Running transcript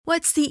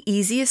What's the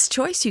easiest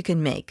choice you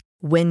can make?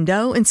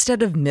 Window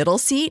instead of middle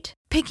seat?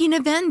 Picking a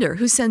vendor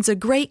who sends a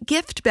great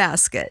gift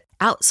basket?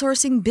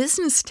 Outsourcing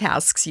business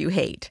tasks you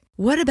hate?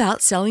 What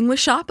about selling with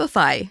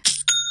Shopify?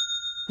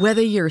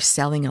 Whether you're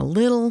selling a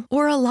little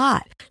or a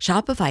lot,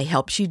 Shopify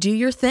helps you do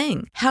your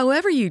thing,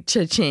 however you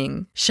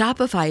cha-ching.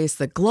 Shopify is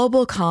the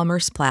global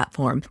commerce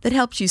platform that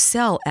helps you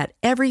sell at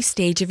every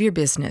stage of your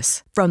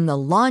business. From the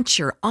launch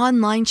your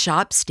online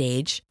shop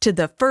stage to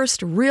the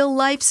first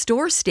real-life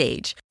store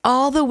stage,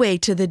 all the way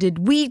to the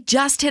did we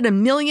just hit a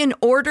million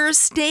orders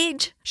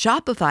stage.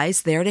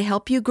 Shopify's there to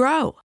help you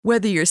grow.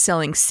 Whether you're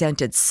selling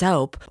scented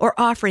soap or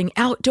offering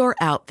outdoor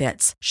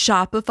outfits,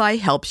 Shopify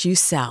helps you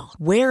sell.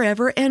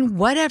 Wherever and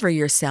whatever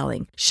you're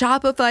selling,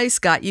 Shopify's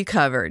got you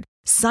covered.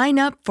 Sign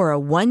up for a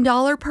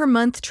 $1 per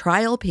month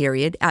trial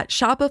period at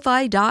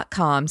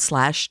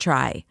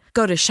shopify.com/try.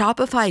 Go to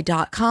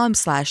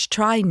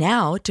shopify.com/try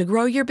now to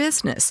grow your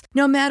business,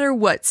 no matter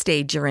what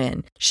stage you're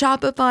in.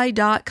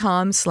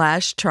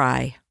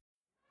 Shopify.com/try.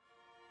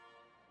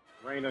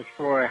 Rain of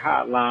Troy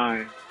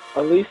hotline.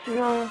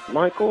 Alicia,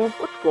 Michael,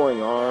 what's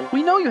going on?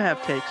 We know you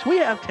have takes. We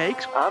have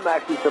takes. I'm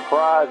actually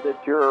surprised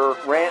that your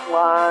rant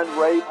line,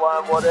 rave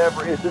line,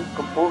 whatever, isn't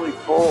completely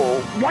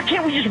full. Why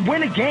can't we just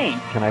win a game?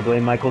 Can I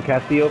blame Michael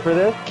Castillo for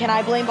this? Can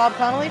I blame Bob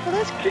Connolly for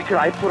this? Can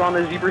I put on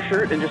a zebra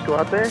shirt and just go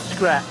out there?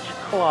 Scratch,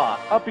 claw,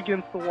 up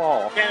against the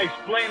wall. Can't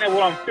explain it,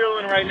 what I'm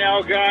feeling right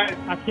now, guys.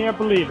 I can't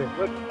believe it.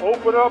 Let's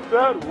open up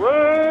that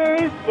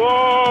race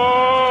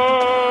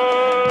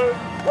line!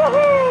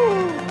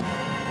 Woohoo!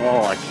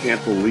 Oh, I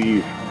can't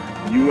believe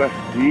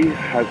USC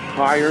has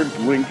hired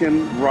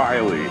Lincoln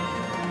Riley.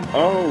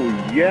 Oh,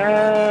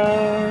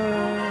 yeah.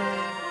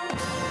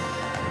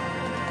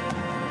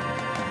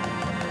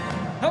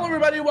 Hello,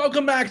 everybody.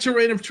 Welcome back to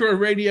Rain of Troy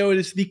Radio. It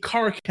is the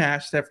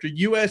CarCast after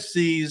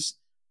USC's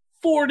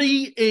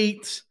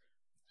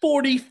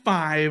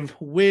 48-45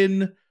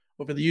 win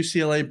over the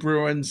UCLA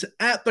Bruins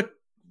at the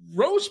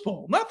Rose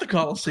Bowl, not the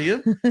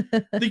Coliseum,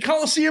 the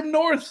Coliseum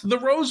North, the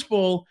Rose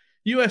Bowl.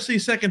 USC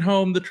second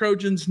home. The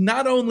Trojans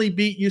not only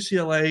beat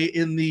UCLA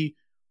in the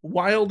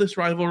wildest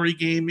rivalry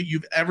game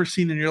you've ever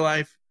seen in your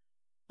life,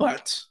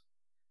 but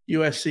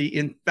USC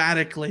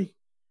emphatically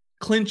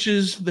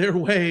clinches their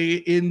way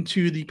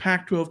into the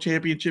Pac-12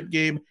 championship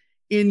game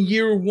in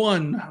year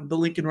one of the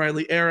Lincoln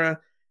Riley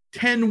era.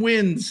 10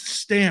 wins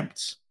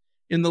stamped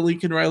in the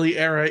Lincoln Riley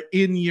era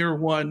in year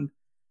one.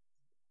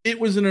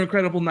 It was an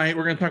incredible night.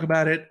 We're going to talk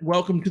about it.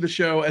 Welcome to the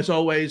show, as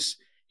always,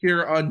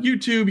 here on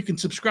YouTube. You can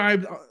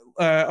subscribe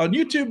on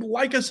YouTube,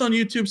 like us on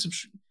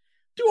YouTube,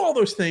 do all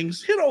those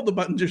things, hit all the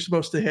buttons you're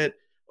supposed to hit.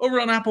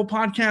 Over on Apple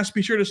Podcasts,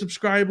 be sure to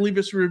subscribe, leave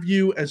us a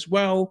review as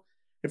well.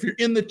 If you're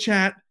in the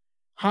chat,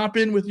 hop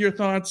in with your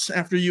thoughts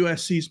after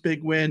USC's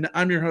big win.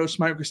 I'm your host,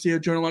 Mike Castillo,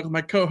 joined along with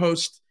my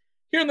co-host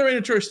here in the Rain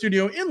of Troy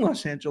studio in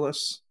Los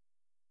Angeles,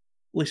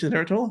 Lisa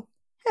Derritola.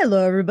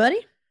 Hello,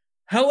 everybody.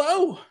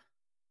 Hello.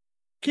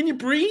 Can you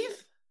breathe?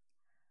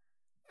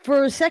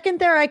 For a second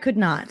there, I could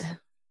not.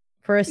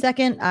 For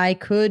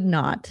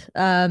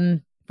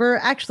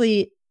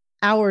actually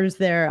hours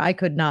there, I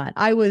could not.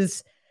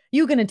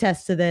 You can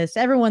attest to this.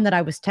 Everyone that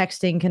I was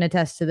texting can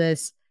attest to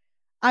this.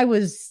 I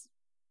was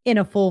in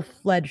a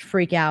full-fledged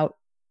freak out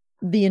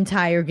the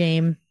entire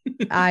game.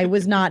 I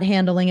was not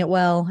handling it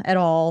well at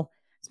all.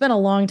 It's been a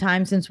long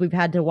time since we've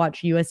had to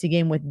watch a USC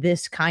game with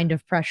this kind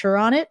of pressure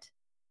on it.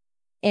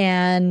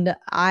 And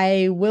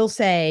I will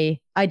say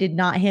I did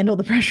not handle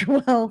the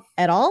pressure well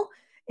at all.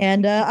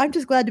 And I'm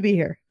just glad to be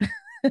here.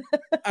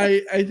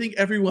 I think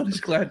everyone is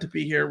glad to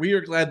be here. We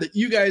are glad that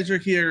you guys are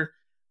here.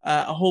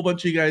 A whole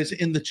bunch of you guys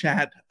in the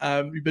chat.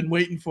 You've been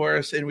waiting for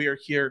us, and we are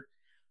here.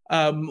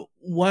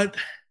 What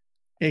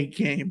a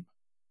game.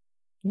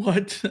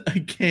 What a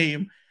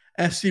game.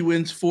 SC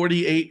wins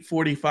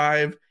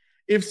 48-45.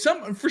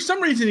 For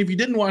some reason, if you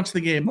didn't watch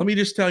the game, let me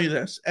just tell you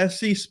this.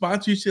 SC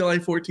spots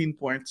UCLA 14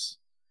 points,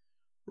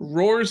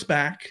 roars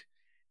back,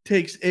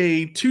 takes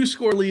a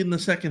 2-score lead in the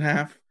second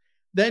half,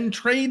 then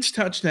trades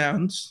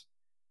touchdowns.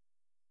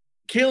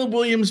 Caleb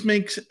Williams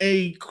makes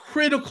a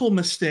critical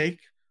mistake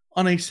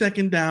on a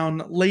second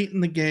down late in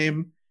the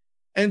game,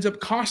 ends up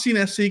costing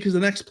SC because the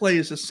next play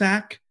is a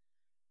sack.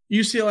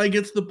 UCLA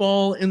gets the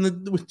ball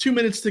with 2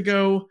 minutes to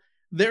go.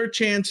 Their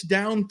chance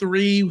down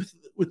 3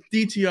 with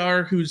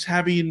DTR, who's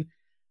having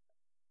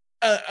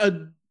a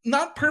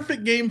not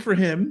perfect game for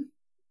him,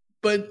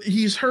 but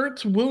he's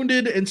hurt,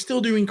 wounded, and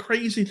still doing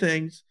crazy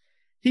things.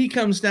 He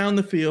comes down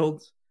the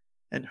field,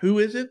 and who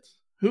is it?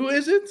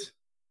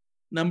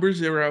 Number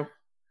 0.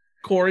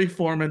 Corey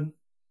Foreman.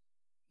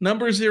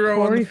 Number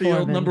 0 on the field,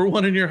 Foreman. Number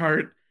 1 in your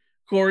heart.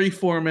 Corey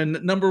Foreman,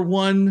 number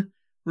 1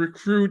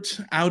 recruit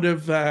out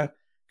of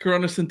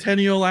Corona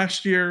Centennial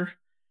last year.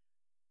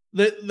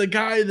 The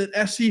guy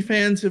that SC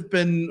fans have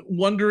been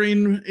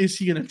wondering, is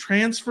he going to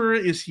transfer?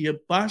 Is he a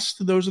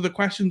bust? Those are the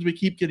questions we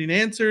keep getting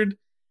answered.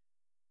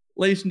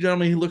 Ladies and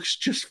gentlemen, he looks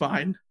just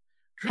fine.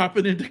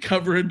 Dropping into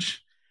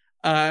coverage,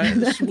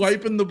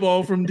 swiping the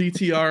ball from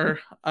DTR.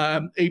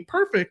 A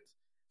perfect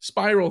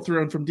spiral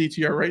thrown from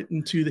DTR right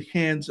into the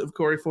hands of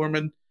Corey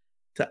Foreman.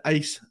 to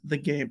ice the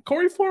game.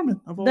 Corey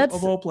Foreman of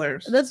all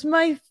players. That's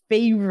my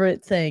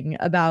favorite thing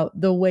about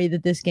the way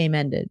that this game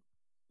ended.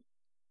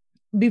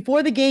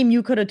 Before the game,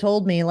 you could have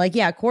told me, like,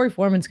 yeah, Corey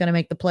Foreman's going to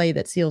make the play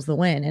that seals the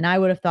win. And I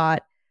would have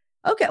thought,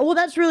 okay, well,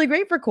 that's really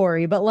great for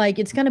Corey, but like,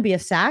 it's going to be a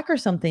sack or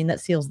something that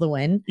seals the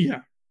win.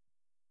 Yeah.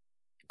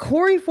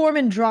 Corey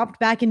Foreman dropped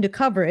back into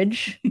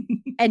coverage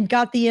and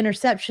got the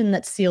interception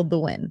that sealed the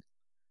win.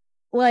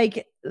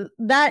 Like,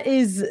 that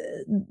is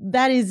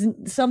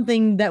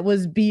something that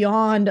was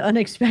beyond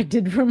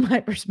unexpected from my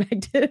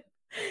perspective.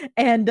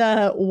 And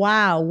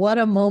wow, what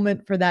a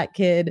moment for that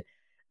kid.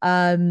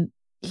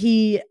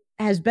 He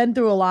has been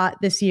through a lot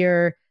this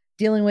year,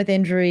 dealing with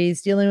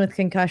injuries, dealing with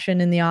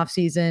concussion in the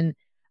offseason.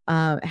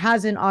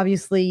 Hasn't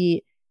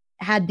obviously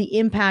had the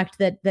impact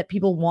that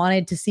people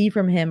wanted to see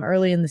from him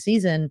early in the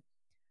season.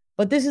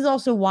 But this is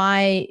also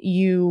why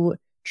you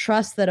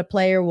trust that a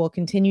player will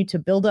continue to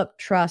build up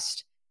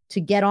trust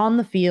to get on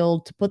the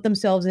field, to put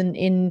themselves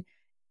in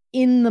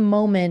the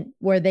moment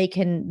where they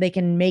can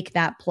make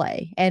that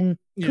play. And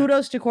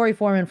kudos to Corey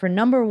Foreman for,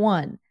 number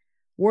one,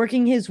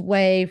 working his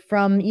way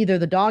from either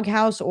the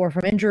doghouse or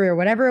from injury or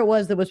whatever it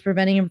was that was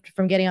preventing him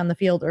from getting on the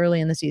field early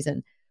in the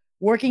season,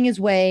 working his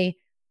way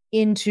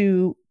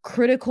into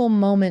critical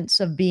moments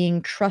of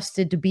being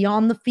trusted to be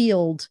on the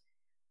field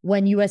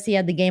when USC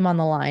had the game on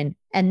the line.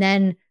 And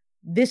then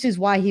this is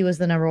why he was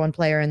the number one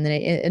player in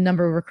the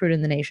number of recruit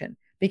in the nation,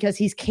 because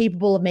he's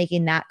capable of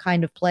making that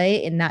kind of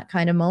play in that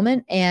kind of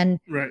moment. And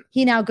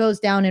he now goes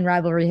down in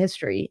rivalry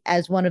history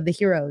as one of the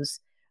heroes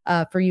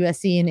for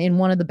USC in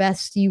one of the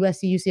best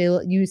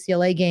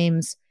USC-UCLA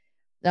games,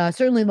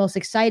 certainly the most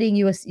exciting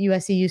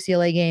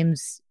USC-UCLA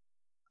games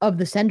of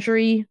the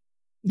century.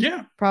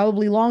 Yeah.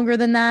 Probably longer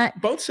than that.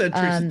 Both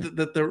centuries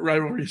that the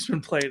rivalry's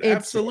been played.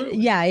 Absolutely.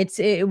 Yeah,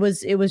 it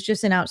was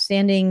just an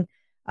outstanding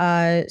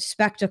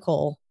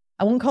spectacle.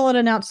 I won't call it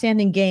an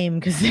outstanding game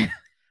because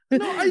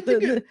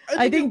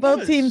I think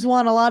both teams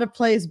won a lot of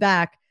plays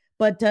back,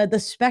 but the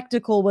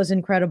spectacle was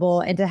incredible.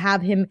 And to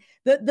have him,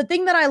 the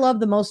thing that I love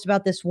the most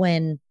about this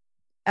win,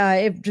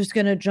 if just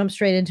going to jump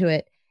straight into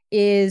it,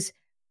 is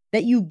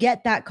that you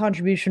get that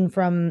contribution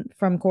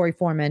from Corey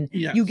Foreman.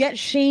 Yes. You get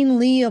Shane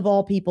Lee, of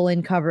all people,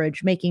 in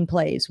coverage, making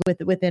plays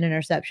with an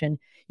interception.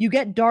 You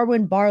get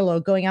Darwin Barlow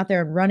going out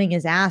there and running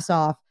his ass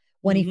off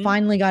when he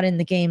finally got in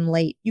the game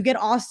late. You get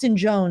Austin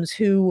Jones,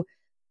 who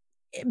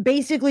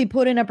basically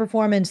put in a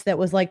performance that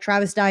was like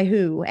Travis Dye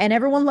who, and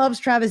everyone loves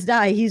Travis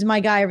Dye. He's my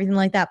guy, everything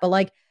like that. But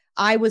like,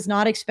 I was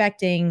not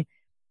expecting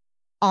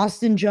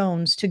Austin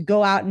Jones to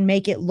go out and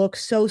make it look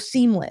so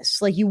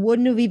seamless. Like, you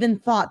wouldn't have even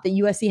thought that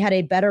USC had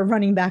a better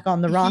running back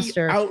on the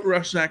roster.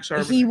 Outrushed Zach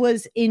Charbonnet. He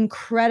was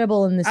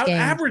incredible in this game.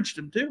 Out-averaged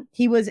him too.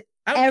 He was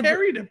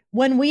out-carried him.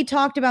 When we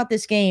talked about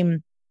this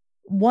game,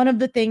 one of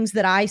the things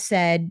that I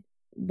said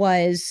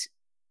was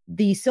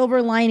the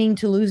silver lining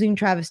to losing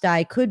Travis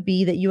Dye could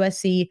be that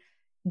USC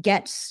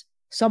gets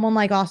someone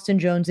like Austin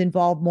Jones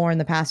involved more in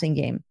the passing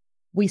game.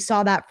 We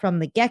saw that from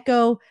the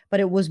get-go,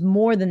 but it was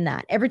more than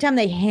that. Every time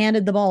they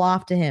handed the ball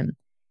off to him,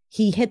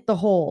 he hit the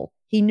hole.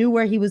 He knew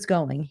where he was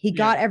going. He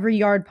got every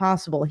yard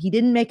possible. He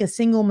didn't make a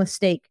single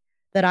mistake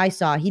that I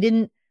saw. He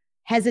didn't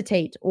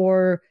hesitate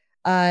or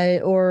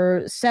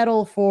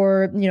settle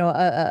for,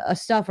 a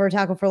stuff or a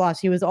tackle for loss.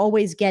 He was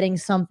always getting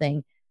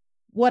something.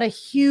 What a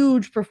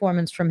huge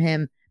performance from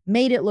him.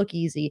 Made it look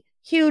easy.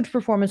 Huge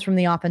performance from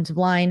the offensive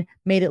line.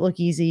 Made it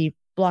look easy,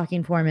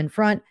 blocking for him in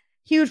front.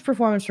 Huge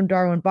performance from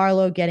Darwin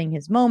Barlow getting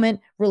his moment.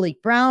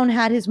 Raleek Brown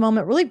had his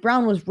moment. Raleek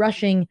Brown was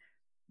rushing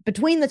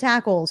between the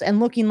tackles and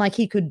looking like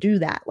he could do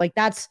that. Like,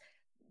 that's,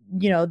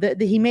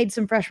 he made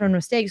some freshman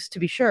mistakes, to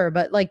be sure,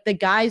 but like, the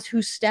guys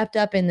who stepped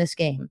up in this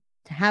game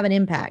to have an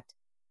impact,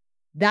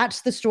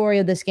 that's the story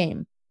of this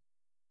game.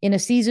 In a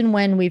season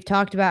when we've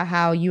talked about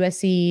how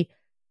USC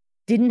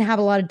didn't have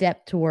a lot of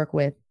depth to work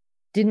with,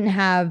 didn't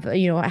have,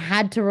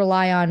 had to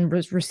rely on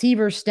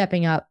receivers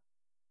stepping up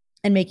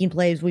and making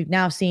plays. We've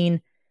now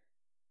seen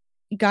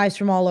guys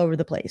from all over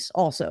the place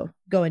also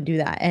go and do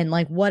that. And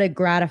like, what a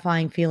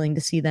gratifying feeling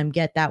to see them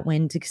get that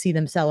win, to see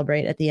them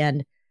celebrate at the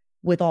end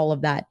with all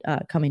of that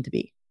coming to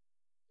be.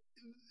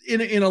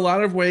 In a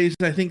lot of ways,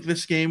 I think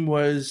this game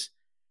was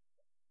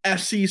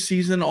SC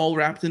season all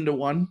wrapped into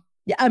one.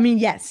 Yeah, I mean,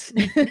 yes.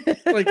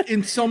 Like,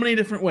 in so many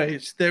different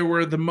ways. There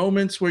were the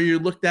moments where you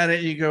looked at it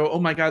and you go, oh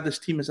my God, this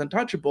team is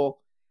untouchable.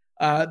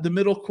 The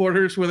middle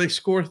quarters where they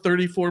score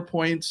 34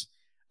 points,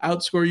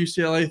 outscore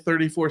UCLA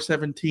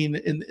 34-17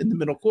 in the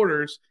middle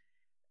quarters.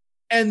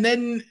 And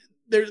then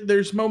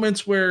there's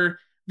moments where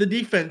the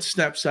defense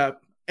steps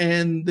up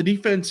and the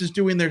defense is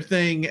doing their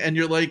thing. And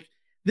you're like,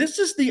 this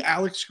is the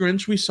Alex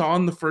Grinch we saw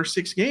in the first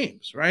 6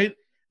 games, right?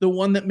 The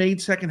one that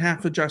made second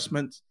half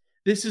adjustments.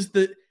 This is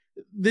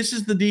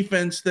the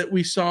defense that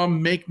we saw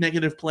make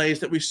negative plays,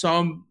 that we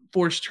saw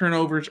force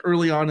turnovers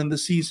early on in the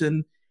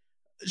season.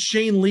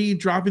 Shane Lee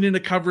dropping into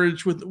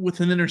coverage with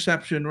an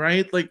interception,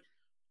 right? Like,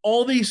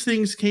 all these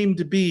things came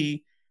to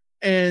be,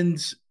 and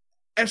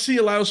SC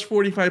allows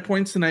 45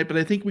 points tonight, but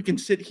I think we can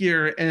sit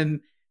here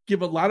and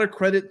give a lot of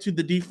credit to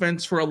the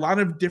defense for a lot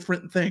of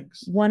different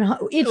things.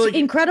 It's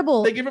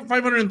incredible. They give up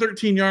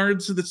 513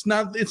 yards. So it's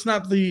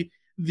not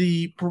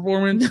the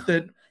performance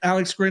that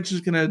Alex Grinch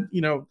is going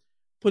to,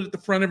 put at the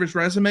front of his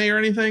resume or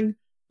anything.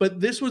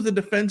 But this was a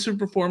defensive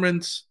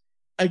performance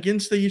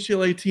against the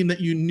UCLA team that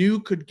you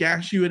knew could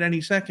gash you at any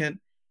second.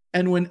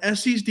 And when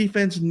SC's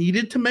defense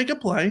needed to make a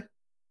play,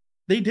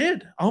 they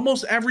did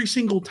almost every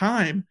single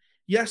time.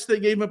 Yes, they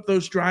gave up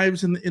those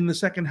drives in the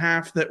second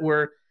half that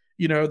were,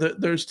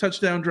 those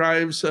touchdown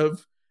drives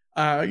of,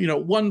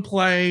 one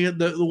play,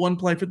 the one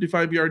play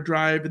 55-yard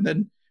drive, and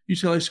then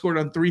UCLA scored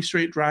on 3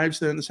 straight drives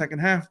there in the second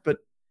half. But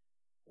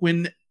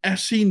when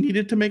SC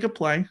needed to make a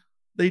play,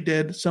 they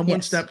did.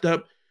 Someone stepped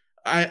up.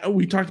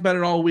 We talked about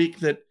it all week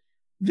that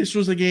this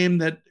was a game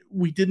that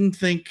we didn't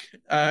think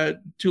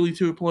Tuli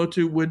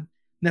Tuipulotu would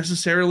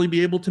necessarily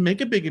be able to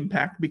make a big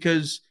impact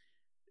because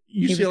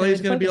UCLA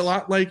is going to be a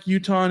lot like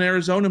Utah and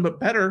Arizona, but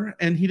better,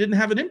 and he didn't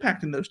have an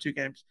impact in those 2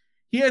 games.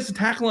 He has a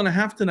tackle and a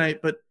half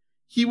tonight, but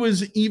he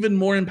was even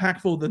more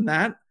impactful than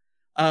that.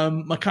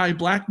 Mekhi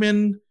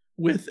Blackmon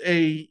with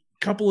a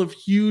couple of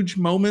huge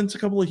moments, a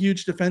couple of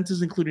huge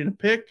defenses, including a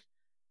pick.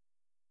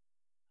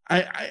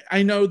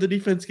 I know the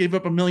defense gave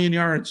up 1 million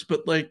yards,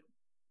 but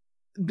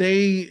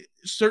they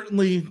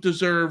certainly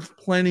deserve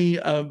plenty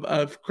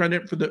of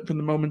credit for the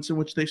moments in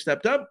which they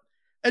stepped up.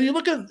 And you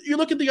look at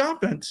the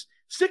offense,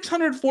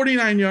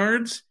 649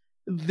 yards.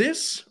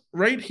 This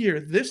right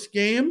here, this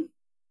game,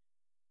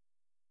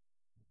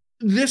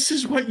 this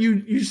is what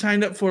you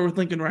signed up for with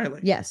Lincoln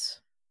Riley.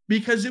 Yes.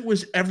 Because it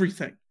was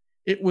everything.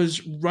 It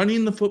was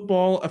running the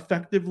football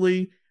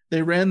effectively.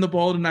 They ran the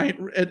ball tonight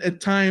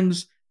at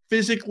times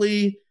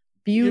physically.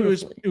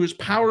 Beautifully. It was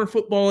power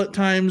football at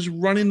times,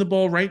 running the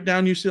ball right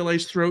down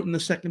UCLA's throat in the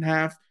second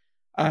half.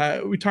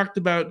 We talked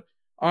about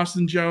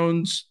Austin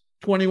Jones,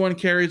 21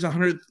 carries,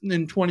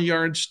 120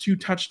 yards, 2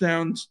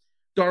 touchdowns.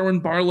 Darwin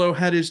Barlow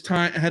had his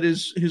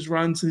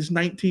runs. His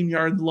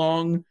 19-yard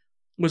long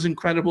was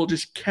incredible.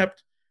 Just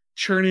kept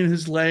churning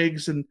his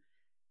legs, and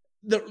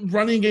the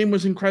running game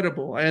was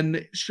incredible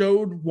and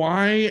showed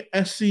why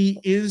SC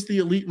is the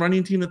elite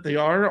running team that they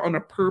are on a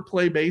per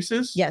play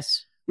basis.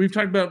 Yes, we've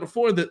talked about it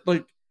before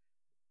that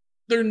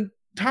they're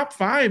top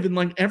 5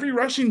 in every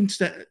rushing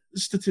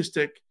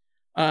statistic.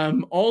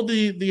 All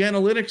the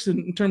analytics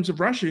in terms of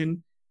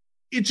rushing.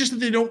 It's just that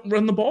they don't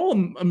run the ball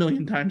a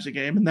million times a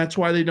game, and that's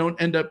why they don't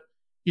end up,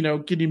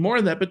 getting more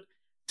of that. But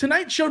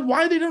tonight showed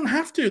why they don't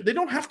have to. They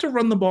don't have to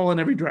run the ball on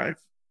every drive.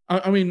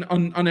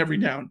 On every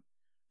down,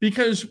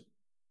 because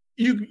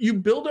you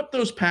build up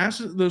those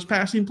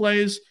passing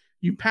plays.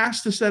 You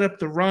pass to set up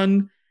the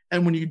run,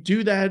 and when you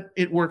do that,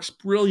 it works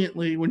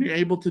brilliantly. When you're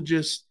able to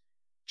just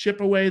chip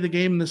away the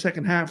game in the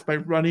second half by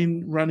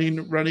running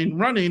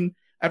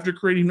after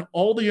creating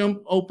all the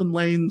open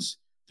lanes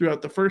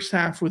throughout the first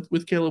half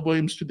with Caleb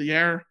Williams through the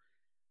air.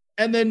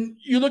 And then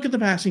you look at the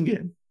passing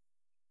game.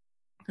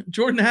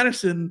 Jordan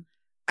Addison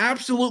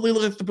absolutely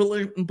looked at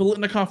the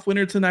Biletnikoff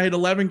winner tonight,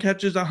 11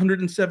 catches,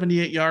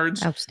 178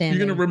 yards. Outstanding.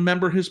 You're going to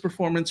remember his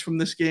performance from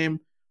this game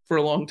for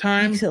a long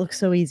time. Makes it look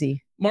so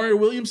easy. Mario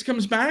Williams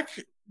comes back,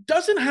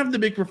 doesn't have the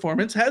big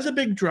performance, has a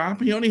big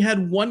drop. He only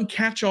had 1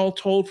 catch all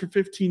told for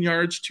 15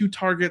 yards, 2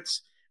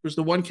 targets. It was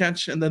the 1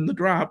 catch and then the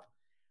drop.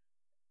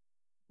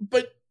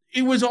 But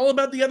it was all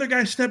about the other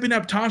guy stepping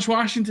up. Taj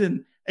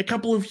Washington, a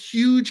couple of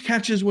huge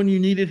catches when you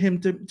needed him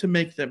to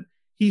make them.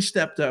 He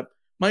stepped up.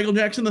 Michael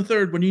Jackson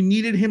III, when you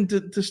needed him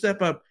to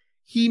step up,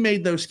 he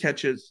made those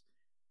catches.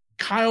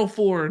 Kyle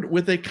Ford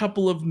with a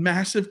couple of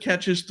massive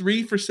catches,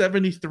 3 for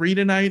 73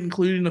 tonight,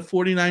 including a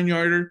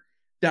 49-yarder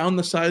down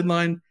the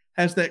sideline,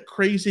 has that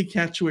crazy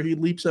catch where he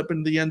leaps up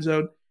into the end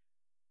zone.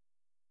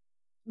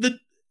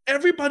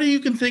 Everybody you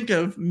can think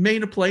of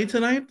made a play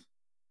tonight.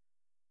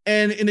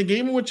 And in a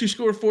game in which you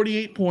score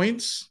 48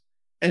 points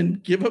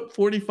and give up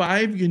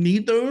 45, you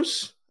need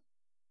those.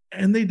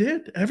 And they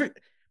did.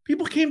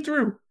 People came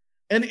through.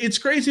 And it's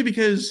crazy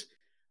because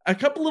a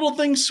couple little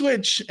things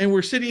switch, and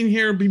we're sitting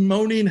here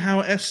bemoaning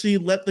how SC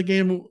let the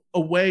game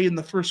away in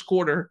the first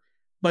quarter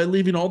by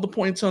leaving all the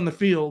points on the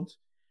field.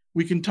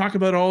 We can talk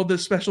about all the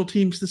special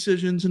teams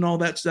decisions and all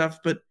that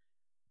stuff, but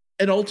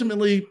it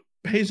ultimately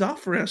pays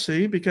off for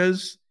SC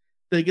because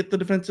they get the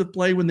defensive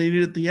play when they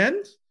need it at the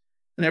end,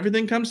 and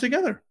everything comes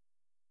together.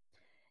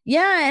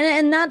 Yeah,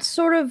 and that's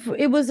sort of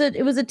it was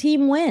a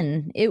team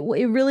win. It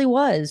really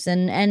was,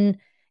 and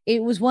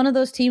it was one of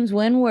those team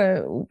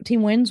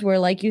wins where,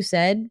 like you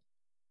said,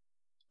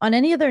 on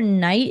any other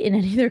night in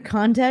any other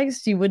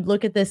context, you would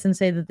look at this and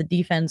say that the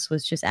defense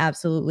was just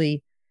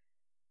absolutely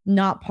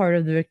not part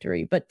of the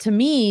victory. But to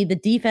me, the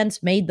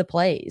defense made the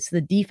plays.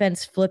 The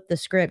defense flipped the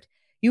script.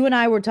 You and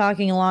I were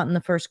talking a lot in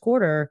the first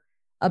quarter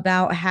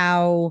about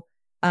how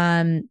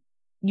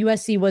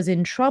USC was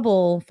in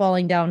trouble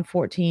falling down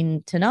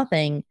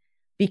 14-0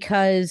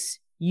 because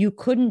you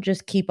couldn't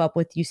just keep up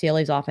with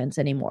UCLA's offense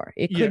anymore.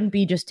 It couldn't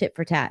be just tit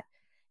for tat.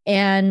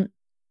 And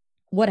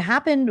what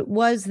happened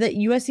was that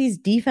USC's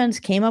defense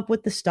came up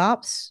with the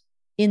stops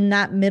in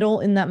that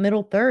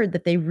middle third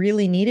that they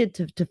really needed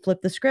to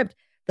flip the script.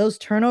 Those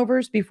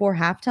turnovers before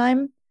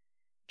halftime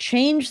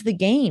changed the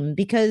game,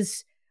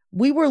 because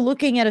we were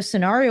looking at a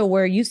scenario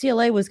where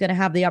UCLA was going to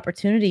have the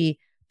opportunity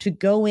to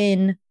go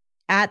in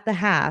at the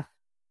half,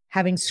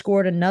 having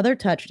scored another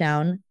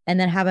touchdown, and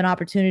then have an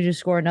opportunity to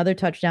score another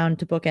touchdown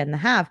to bookend the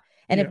half.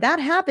 And if that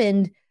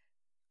happened,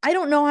 I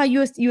don't know how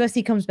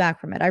USC comes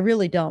back from it. I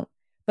really don't.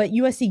 But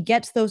USC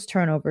gets those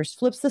turnovers,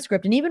 flips the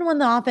script. And even when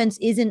the offense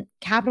isn't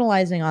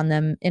capitalizing on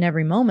them in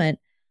every moment,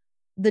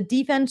 the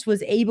defense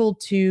was able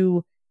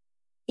to,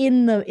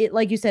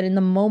 like you said, in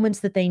the moments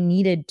that they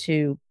needed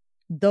to,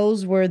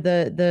 those were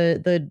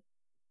the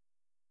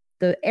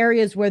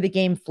areas where the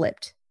game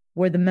flipped,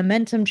 where the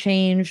momentum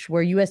changed,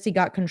 where USC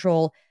got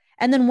control.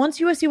 And then once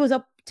USC was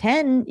up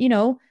 10,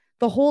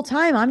 the whole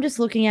time I'm just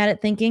looking at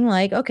it thinking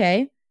like,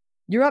 okay,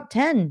 you're up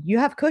 10, you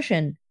have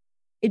cushion.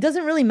 It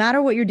doesn't really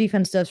matter what your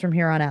defense does from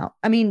here on out.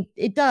 I mean,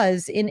 it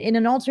does in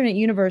an alternate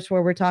universe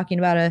where we're talking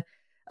about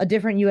a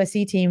different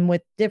USC team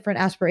with different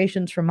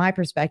aspirations from my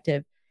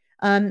perspective.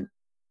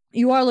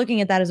 You are looking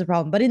at that as a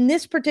problem. But in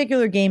this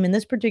particular game, in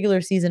this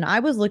particular season, I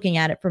was looking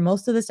at it for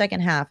most of the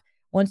second half.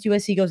 Once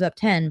USC goes up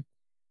 10,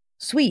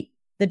 sweet.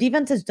 The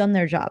defense has done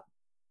their job.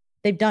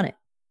 They've done it.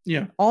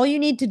 Yeah. All you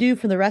need to do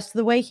for the rest of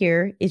the way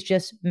here is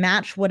just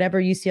match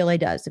whatever UCLA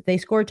does. If they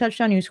score a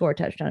touchdown, you score a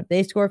touchdown. If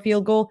they score a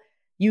field goal,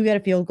 you get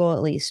a field goal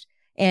at least,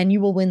 and you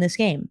will win this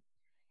game.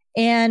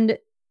 And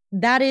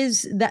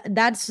that's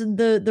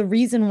the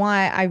reason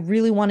why I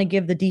really want to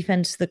give the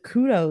defense the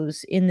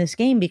kudos in this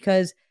game,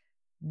 because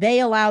they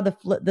allow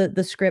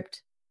the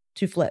script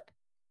to flip.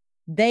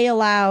 They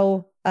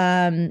allow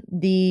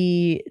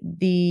the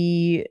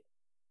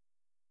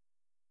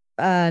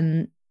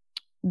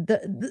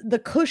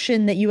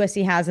cushion that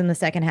USC has in the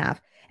second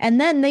half,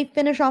 and then they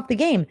finish off the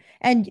game.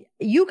 And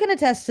you can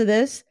attest to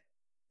this.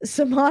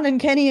 Saman and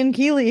Kenny and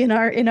Keely in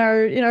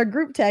our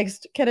group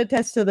text can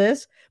attest to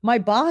this. My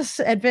boss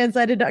at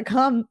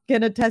fansided.com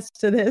can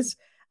attest to this.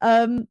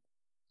 I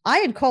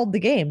had called the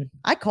game.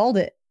 I called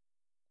it.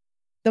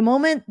 The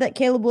moment that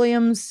Caleb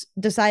Williams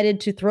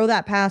decided to throw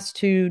that pass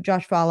to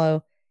Josh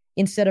Fallow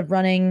instead of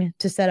running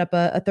to set up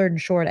a third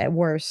and short at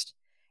worst,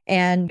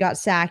 and got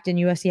sacked and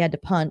USC had to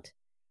punt,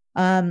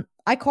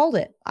 I called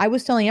it. I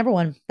was telling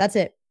everyone, that's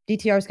it.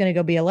 DTR is going to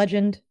go be a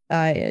legend.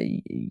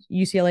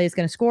 UCLA is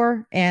going to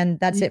score, and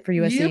that's it for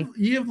USC.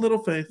 Ye of little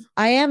faith.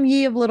 I am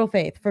ye of little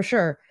faith, for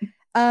sure.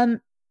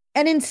 And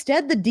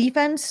instead, the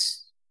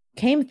defense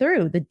came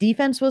through. The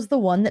defense was the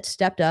one that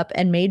stepped up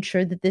and made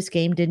sure that this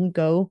game didn't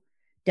go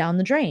down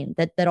the drain,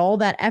 that all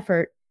that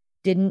effort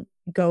didn't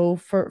go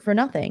for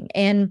nothing.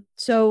 And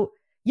so,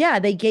 yeah,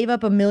 they gave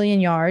up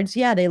 1,000,000 yards.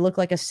 Yeah, they look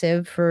like a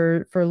sieve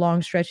for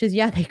long stretches.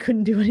 Yeah, they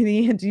couldn't do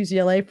anything against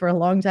UCLA for a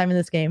long time in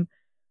this game.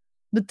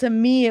 But to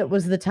me, it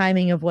was the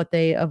timing of what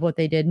they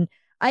did. And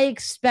I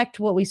expect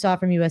what we saw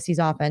from USC's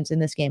offense in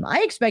this game.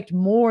 I expect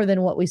more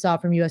than what we saw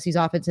from USC's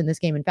offense in this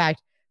game. In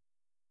fact,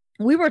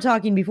 we were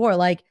talking before,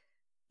 like,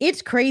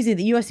 it's crazy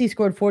that USC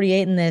scored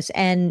 48 in this,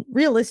 and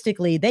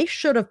realistically, they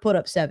should have put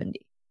up 70.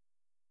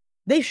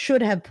 They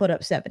should have put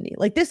up 70.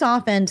 Like, this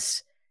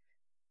offense,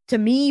 to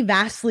me,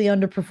 vastly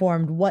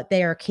underperformed what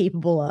they are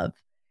capable of.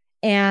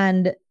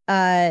 And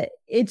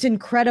it's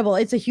incredible.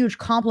 It's a huge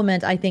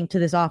compliment, I think, to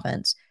this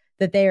offense,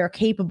 that they are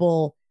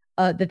capable,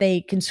 that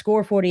they can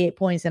score 48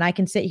 points. And I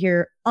can sit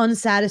here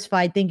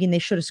unsatisfied thinking they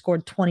should have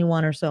scored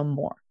 21 or so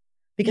more,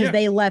 because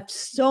they left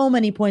so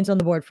many points on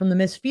the board, from the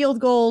missed field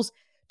goals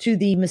to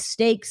the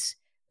mistakes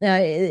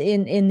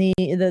in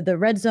the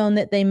red zone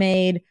that they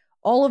made,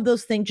 all of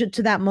those things,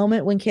 to that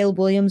moment when Caleb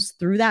Williams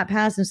threw that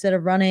pass instead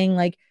of running.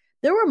 Like,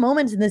 there were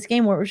moments in this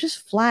game where it was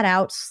just flat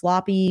out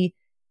sloppy,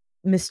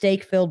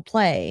 mistake-filled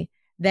play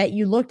that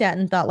you looked at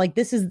and thought, like,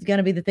 this is going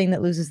to be the thing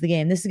that loses the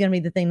game. This is going to be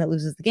the thing that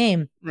loses the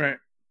game. Right.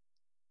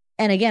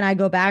 And again, I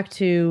go back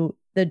to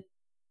the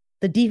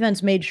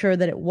defense made sure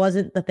that it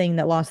wasn't the thing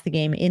that lost the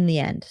game in the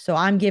end. So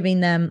I'm giving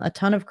them a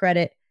ton of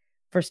credit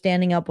for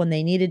standing up when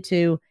they needed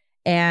to.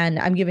 And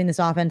I'm giving this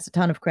offense a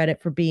ton of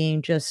credit for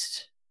being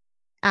just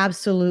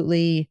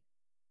absolutely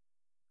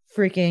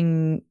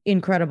freaking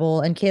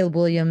incredible. And Caleb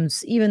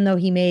Williams, even though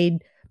he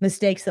made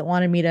mistakes that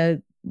wanted me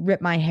to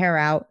rip my hair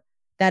out,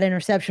 that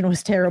interception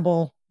was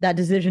terrible. That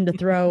decision to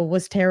throw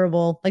was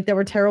terrible. Like, there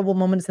were terrible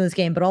moments in this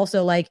game, but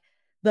also, like,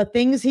 the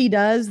things he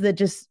does that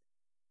just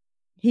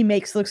he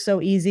makes look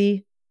so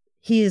easy.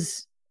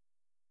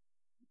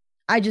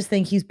 I just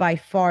think he's by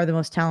far the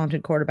most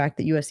talented quarterback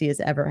that USC has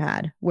ever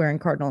had, wearing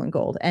Cardinal and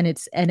gold. And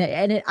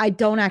I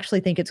don't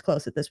actually think it's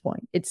close at this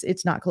point.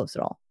 It's not close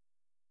at all.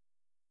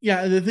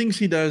 Yeah, the things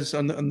he does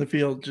on the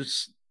field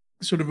just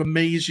sort of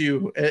amaze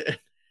you at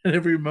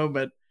every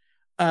moment.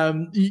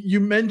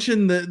 You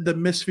mentioned the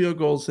missed field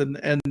goals,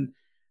 and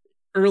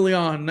early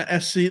on,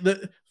 SC,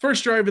 the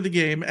first drive of the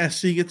game,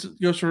 SC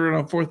goes for it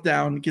on fourth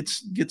down,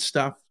 gets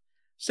stuffed.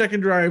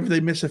 Second drive, they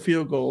miss a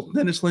field goal.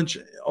 Dennis Lynch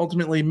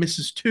ultimately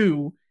misses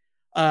two.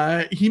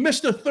 He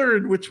missed a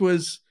third, which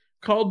was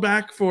called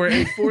back for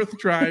a fourth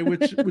try,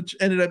 which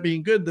ended up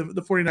being good, the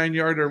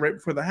 49-yarder right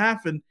before the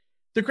half. And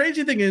the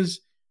crazy thing is,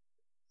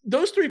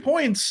 those 3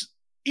 points,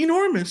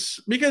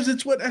 enormous, because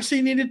it's what SC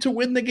needed to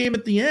win the game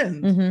at the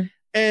end. Mm-hmm.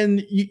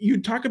 And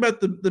you talk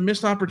about the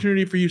missed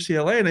opportunity for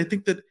UCLA, and I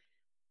think that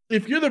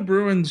if you're the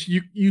Bruins,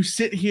 you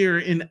sit here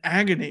in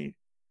agony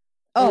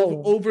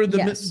over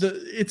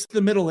it's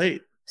the middle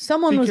eight.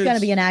 Someone was going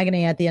to be in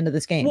agony at the end of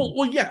this game.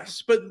 Well,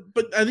 yes, but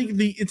I think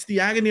it's the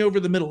agony over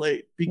the middle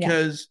eight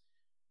because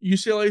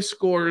UCLA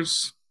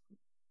scores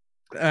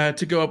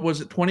to go up.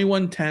 Was it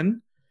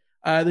 21-10?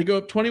 They go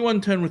up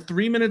 21-10 with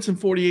 3 minutes and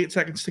 48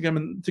 seconds to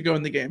go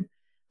in the game.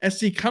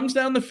 SC comes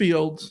down the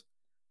field,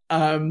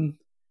 and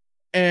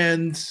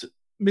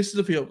misses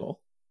a field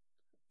goal.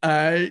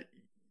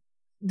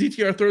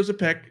 DTR throws a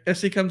pick.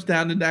 SC comes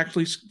down and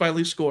actually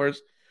finally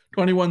scores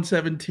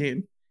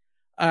 21-17.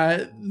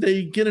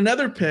 They get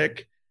another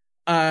pick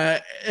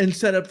and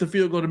set up the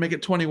field goal to make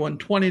it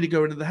 21-20 to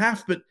go into the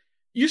half. But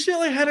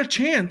UCLA had a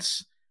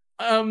chance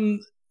up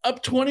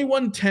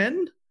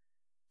 21-10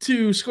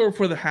 to score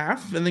for the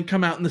half and then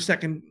come out in the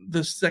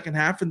second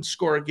half and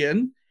score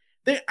again.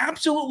 They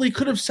absolutely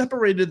could have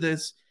separated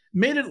this,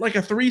 made it like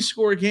a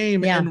 3-score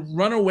game and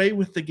run away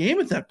with the game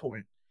at that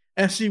point.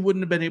 SC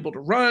wouldn't have been able to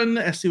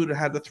run. SC would have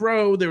had to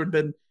throw. They would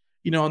have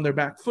been, on their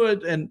back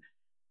foot. And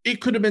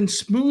it could have been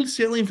smooth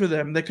sailing for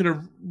them. They could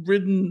have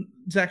ridden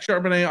Zach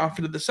Charbonnet off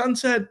into the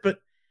sunset, but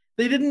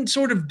they didn't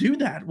sort of do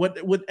that.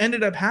 What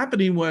ended up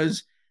happening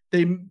was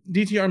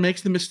DTR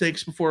makes the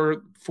mistakes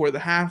before the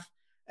half.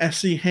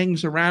 SC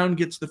hangs around,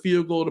 gets the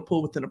field goal to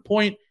pull within a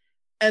point.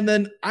 And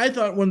then I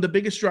thought one of the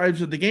biggest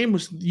drives of the game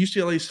was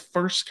UCLA's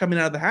first coming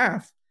out of the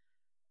half.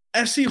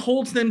 SC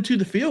holds them to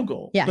the field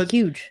goal. Yeah, but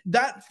huge.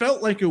 That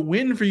felt like a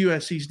win for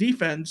USC's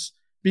defense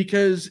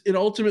because it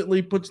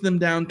ultimately puts them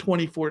down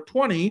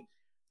 24-20.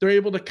 They're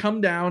able to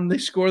come down. They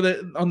score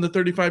that on the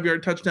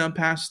 35-yard touchdown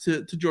pass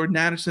to Jordan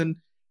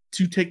Addison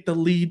to take the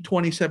lead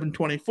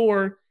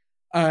 27-24.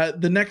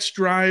 The next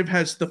drive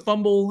has the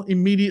fumble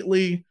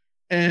immediately,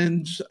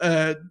 and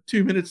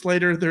 2 minutes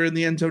later, they're in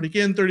the end zone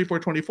again,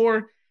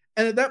 34-24.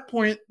 And at that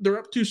point, they're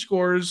up 2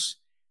 scores.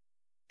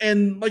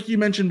 And like you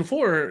mentioned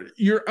before,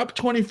 you're up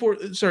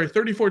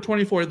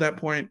 34-24 at that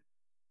point.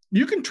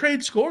 You can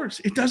trade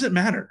scores. It doesn't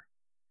matter.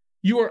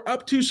 You are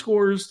up 2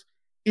 scores.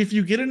 If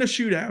you get in a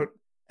shootout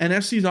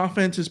and SC's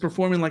offense is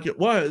performing like it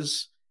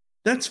was,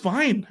 that's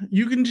fine.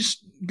 You can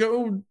just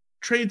go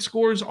trade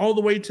scores all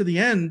the way to the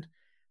end.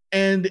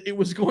 And it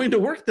was going to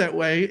work that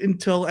way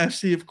until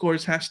SC, of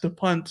course, has to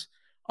punt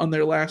on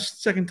their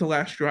second to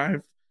last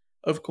drive,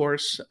 of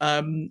course.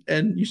 And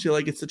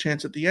UCLA gets the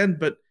chance at the end.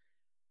 But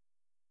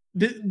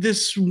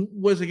this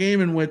was a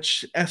game in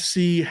which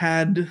SC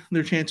had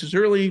their chances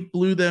early,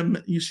 blew them.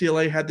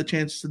 UCLA had the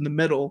chances in the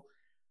middle,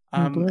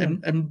 and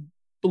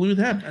blew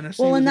them. And SC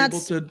was able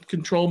to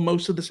control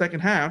most of the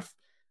second half.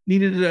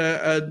 Needed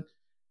a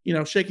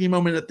shaky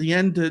moment at the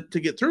end to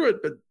get through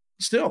it, but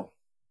still.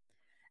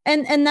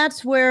 And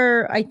that's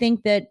where I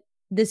think that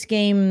this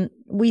game,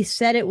 we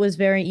said it was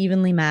very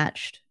evenly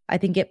matched. I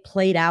think it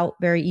played out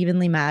very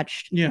evenly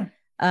matched. Yeah.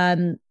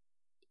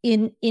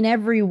 In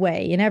every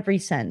way, in every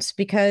sense,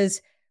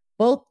 because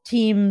both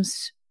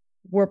teams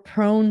were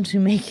prone to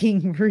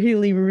making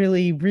really,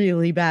 really,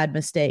 really bad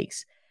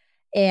mistakes,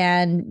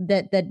 and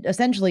that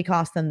essentially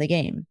cost them the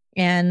game.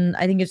 And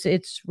I think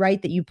it's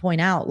right that you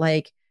point out,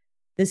 like,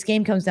 this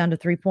game comes down to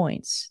 3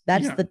 points.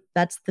 That's the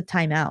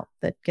timeout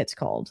that gets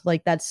called.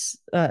 Like, that's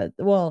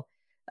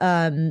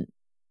and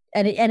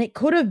it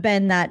could have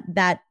been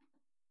that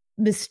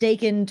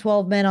mistaken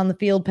 12 men on the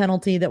field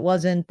penalty that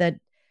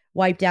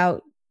wiped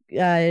out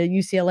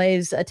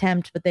UCLA's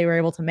attempt, but they were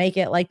able to make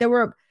it. Like, there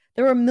were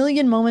a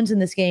million moments in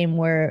this game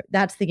where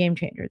that's the game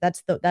changer.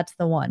 That's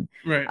the one.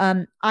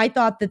 Right. I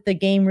thought that the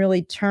game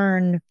really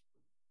turned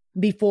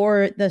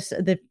before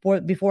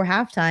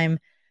halftime,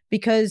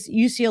 because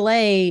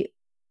UCLA,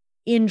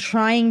 in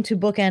trying to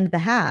bookend the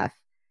half,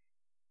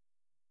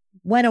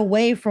 went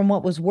away from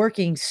what was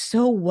working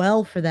so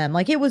well for them.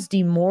 Like, it was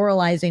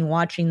demoralizing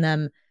watching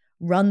them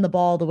run the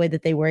ball the way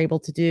that they were able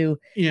to do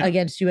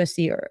against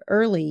USC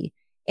early.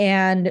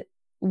 And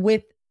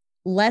with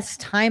less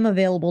time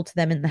available to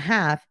them in the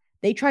half,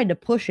 they tried to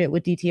push it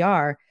with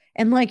DTR.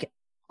 And, like,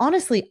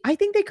 honestly, I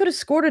think they could have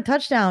scored a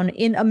touchdown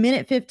in a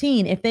minute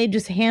 15 if they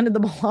just handed the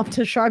ball off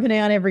to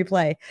Charbonnet on every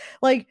play.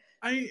 Like,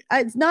 I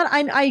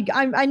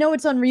know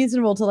it's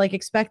unreasonable to, like,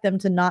 expect them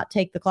to not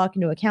take the clock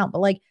into account,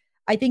 but, like,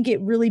 I think it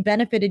really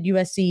benefited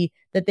USC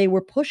that they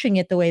were pushing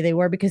it the way they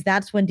were, because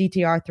that's when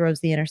DTR throws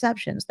the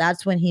interceptions.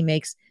 That's when he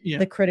makes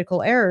the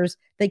critical errors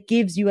that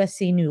gives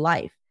USC new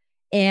life.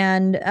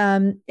 And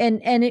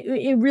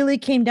it really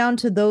came down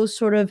to those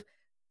sort of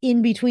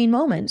in between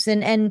moments.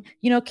 And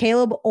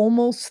Caleb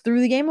almost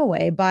threw the game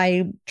away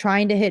by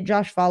trying to hit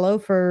Josh Follow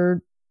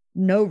for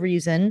no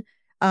reason.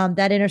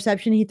 That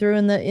interception he threw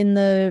in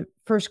the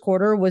first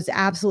quarter was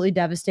absolutely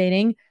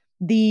devastating.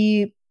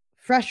 The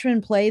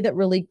freshman play that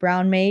Raleek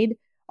Brown made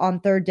on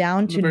third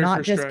down to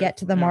not just get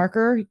to the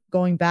marker,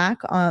 going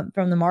back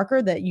from the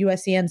marker, that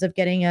USC ends up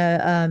getting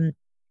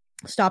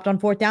stopped on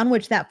fourth down,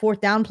 which that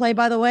fourth down play,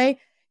 by the way,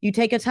 you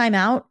take a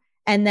timeout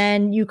and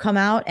then you come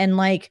out and,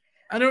 like,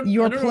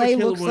 your play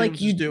looks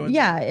like you do.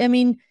 Yeah. I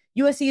mean,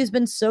 USC has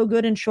been so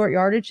good in short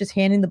yardage, just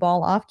handing the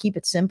ball off, keep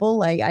it simple.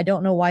 Like, I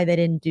don't know why they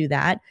didn't do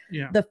that.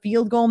 Yeah. The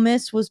field goal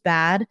miss was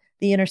bad.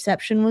 The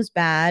interception was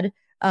bad.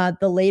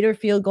 The later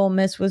field goal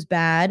miss was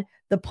bad.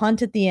 The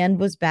punt at the end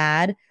was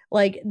bad.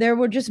 Like, there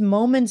were just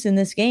moments in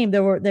this game.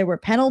 There were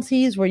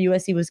penalties where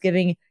USC was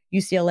giving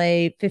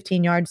UCLA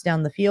 15 yards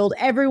down the field.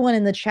 Everyone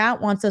in the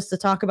chat wants us to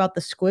talk about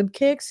the squib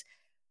kicks.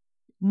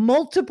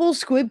 Multiple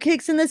squib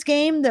kicks in this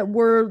game that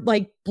were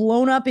like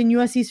blown up in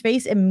USC's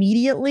face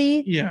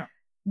immediately. Yeah.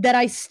 That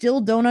I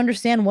still don't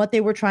understand what they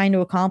were trying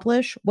to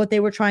accomplish, what they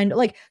were trying to,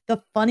 like,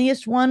 the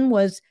funniest one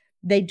was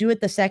they do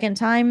it the second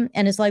time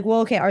and it's like,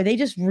 well, okay, are they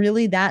just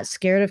really that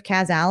scared of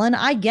Kaz Allen?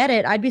 I get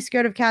it. I'd be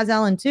scared of Kaz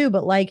Allen too,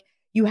 but like,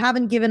 you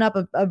haven't given up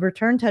a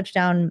return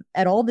touchdown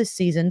at all this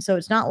season. So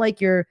it's not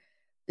like you're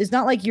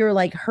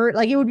like hurt.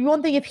 Like, it would be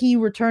one thing if he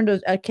returned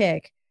a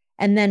kick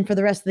and then for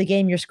the rest of the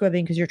game, you're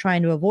squibbing because you're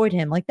trying to avoid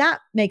him. Like,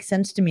 that makes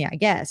sense to me, I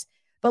guess.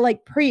 But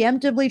like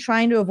preemptively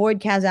trying to avoid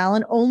Kaz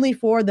Allen only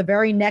for the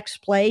very next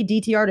play,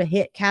 DTR to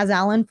hit Kaz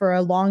Allen for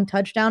a long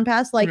touchdown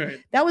pass. Like,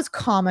 that was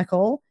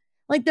comical.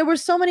 Like, there were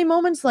so many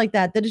moments like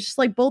that it's just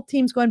like both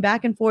teams going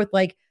back and forth,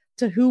 like,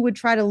 to who would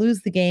try to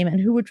lose the game and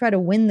who would try to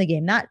win the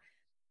game.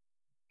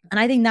 And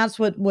I think that's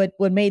what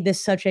made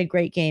this such a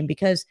great game,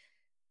 because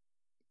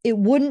it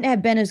wouldn't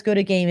have been as good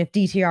a game if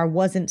DTR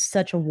wasn't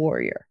such a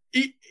warrior.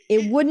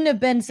 It wouldn't have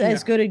been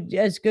as good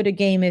a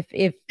game if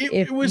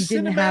it was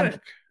didn't cinematic. Have.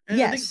 And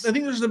Yes, I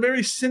think this is a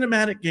very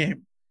cinematic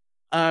game.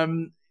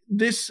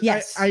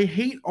 Yes. I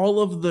hate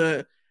all of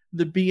the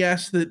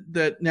BS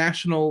that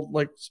national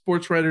like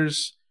sports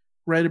writers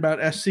write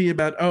about SC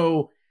about,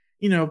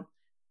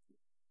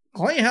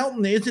 Clay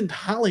Helton isn't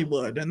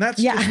Hollywood, and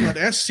that's just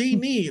what SC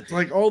needs,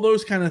 like all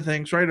those kind of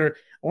things, right? Or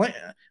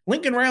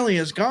Lincoln Riley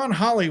has gone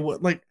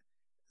Hollywood. Like,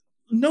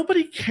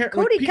 nobody cares.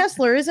 Cody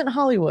Kessler isn't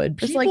Hollywood.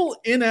 Just people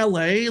in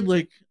LA,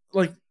 like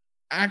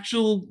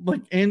actual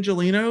like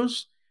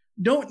Angelinos,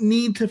 don't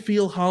need to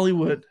feel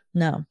Hollywood.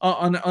 No,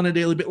 on a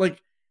daily bit.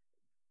 Like,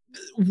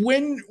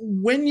 when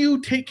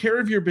you take care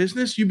of your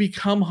business, you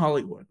become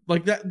Hollywood.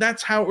 Like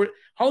that's how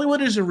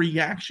Hollywood is a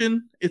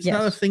reaction. It's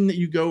not a thing that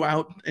you go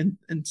out and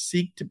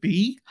seek to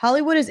be.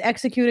 Hollywood is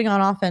executing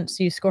on offense,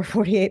 so you score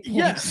 48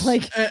 points.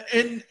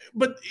 Yes.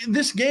 But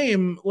this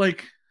game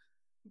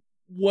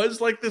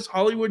was like this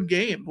Hollywood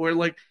game where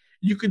like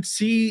you could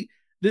see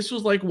this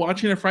was like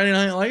watching a Friday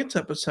Night Lights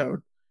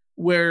episode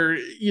where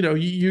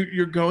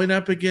you're going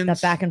up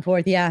against that back and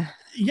forth. Yeah,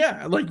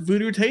 like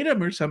Voodoo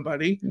Tatum or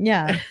somebody.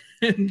 Yeah.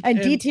 And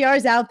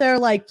DTR's out there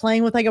like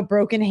playing with like a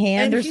broken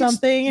hand or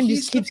something and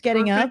just keeps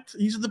getting up.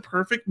 He's the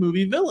perfect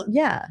movie villain.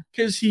 Yeah.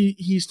 Because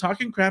he's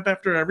talking crap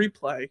after every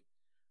play.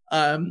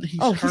 He's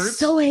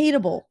so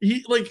hateable.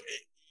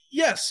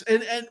 Yes,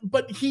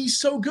 but he's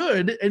so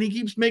good and he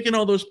keeps making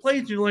all those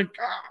plays. And you're like,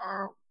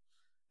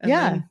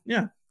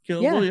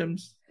 Caleb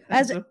Williams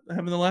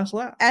having the last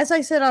laugh. As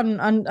I said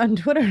on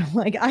Twitter,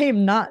 like, I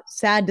am not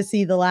sad to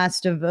see the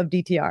last of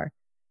DTR.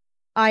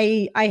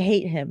 I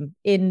hate him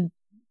in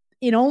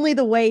only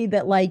the way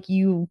that like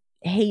you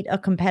hate a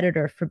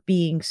competitor for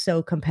being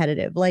so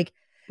competitive. Like,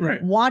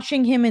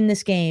 watching him in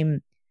this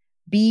game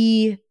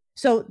be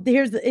so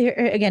here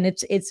again,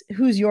 it's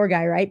who's your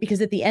guy, right?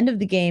 Because at the end of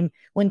the game,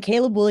 when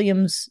Caleb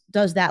Williams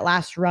does that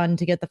last run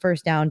to get the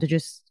first down to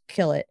just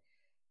kill it,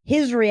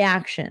 his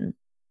reaction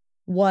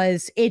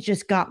was, it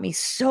just got me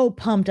so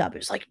pumped up.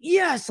 It's like,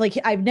 yes, like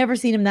I've never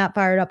seen him that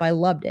fired up. I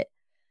loved it.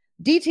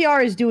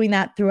 DTR is doing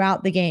that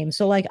throughout the game.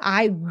 So like,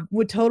 I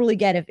would totally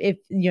get if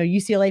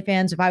UCLA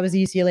fans, if I was a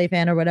UCLA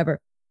fan or whatever,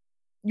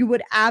 you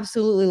would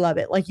absolutely love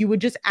it. Like, you would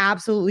just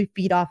absolutely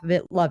feed off of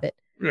it. Love it.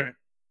 Right.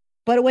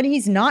 But when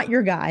he's not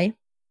your guy,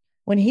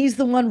 when he's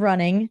the one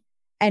running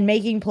and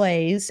making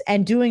plays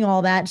and doing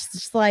all that, it's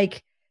just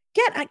like,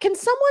 can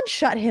someone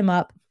shut him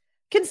up?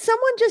 Can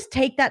someone just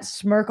take that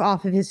smirk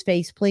off of his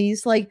face,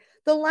 please? Like,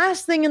 the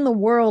last thing in the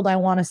world I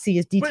want to see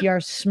is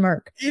DTR's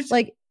smirk.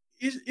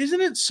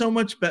 Isn't it so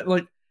much better?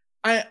 Like,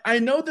 I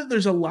know that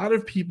there's a lot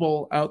of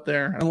people out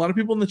there and a lot of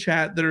people in the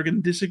chat that are going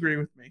to disagree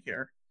with me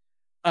here,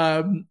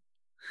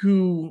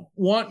 who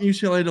want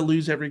UCLA to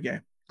lose every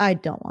game. I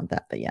don't want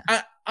that, but yeah.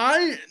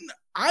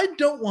 I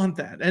don't want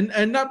that.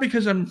 And not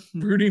because I'm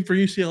rooting for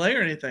UCLA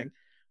or anything.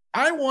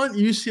 I want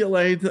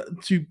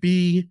UCLA to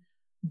be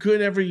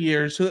good every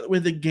year so that way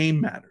the game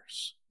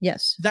matters.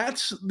 Yes.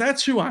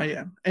 That's who I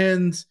am.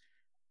 And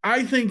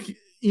I think,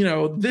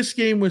 this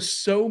game was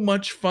so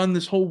much fun.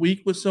 This whole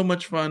week was so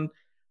much fun.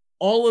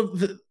 All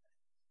of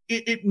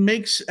it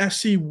makes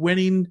SC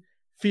winning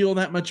feel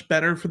that much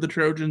better for the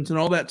Trojans and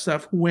all that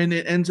stuff when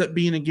it ends up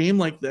being a game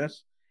like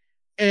this.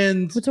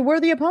 And it's a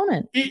worthy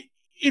opponent.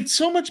 It's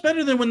so much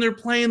better than when they're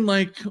playing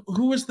like,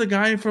 who was the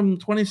guy from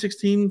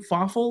 2016,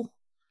 Foffle?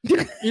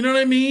 You know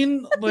what I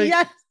mean? Like,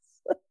 yes.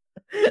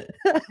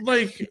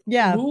 Like,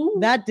 yeah, who?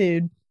 That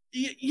dude.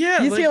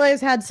 Yeah, UCLA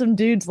has had some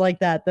dudes like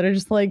that are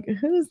just like,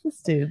 who is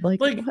this dude? Like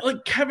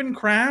Kevin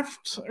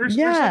Kraft or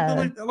something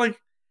like that. Like,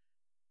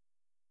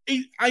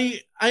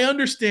 I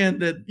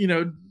understand that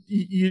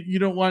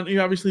you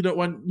obviously don't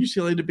want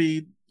UCLA to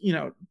be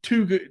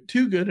too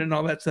good and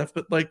all that stuff.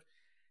 But like,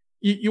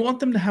 you want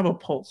them to have a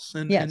pulse,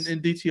 and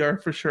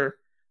DTR for sure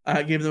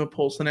gave them a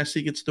pulse, and SC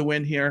gets the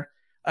win here.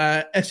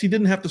 SC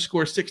didn't have to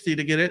score 60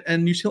 to get it,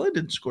 and UCLA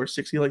didn't score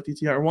 60 like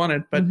DTR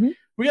wanted. But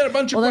we got a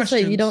bunch of questions.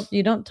 That's right.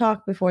 You don't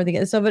talk before the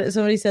game.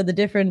 Somebody said the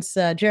difference.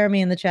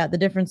 Jeremy in the chat. The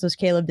difference was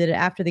Caleb did it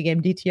after the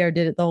game. DTR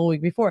did it the whole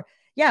week before.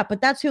 Yeah,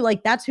 but that's who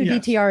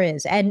DTR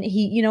is, and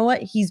he. You know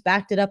what? He's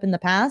backed it up in the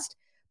past.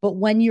 But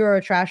when you're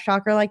a trash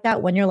talker like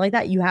that, when you're like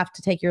that, you have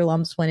to take your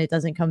lumps when it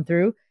doesn't come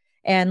through.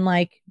 And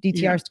like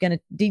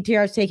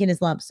DTR's taking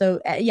his lumps. So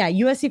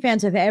USC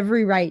fans have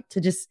every right to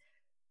just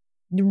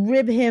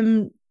rib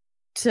him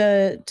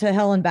to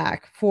hell and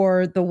back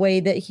for the way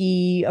that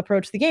he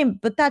approached the game.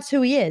 But that's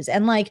who he is.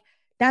 And like,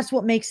 that's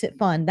what makes it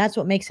fun. That's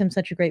what makes him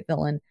such a great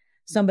villain.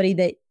 Somebody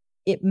that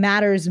it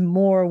matters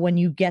more when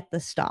you get the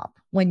stop,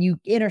 when you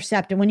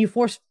intercept, and when you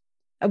force,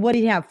 what did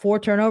he have? 4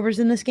 turnovers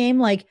in this game?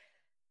 Like,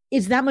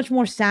 it's that much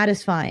more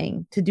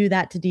satisfying to do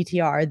that to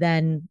DTR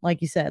than,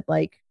 like you said,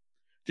 like,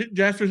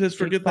 Jasper says,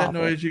 forget that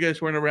noise. You guys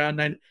weren't around.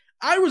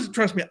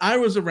 Trust me, I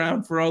was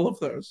around for all of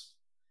those.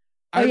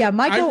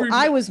 Michael,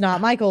 I was not.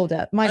 Michael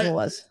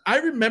was. I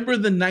remember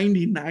the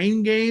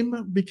 99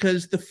 game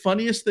because the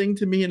funniest thing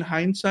to me in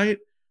hindsight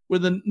were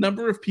the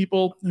number of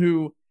people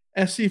who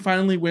SC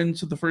finally wins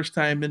for the first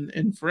time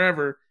in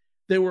forever.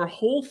 There were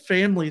whole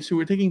families who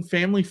were taking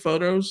family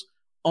photos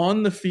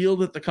on the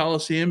field at the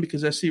Coliseum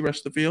because SC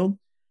rushed the field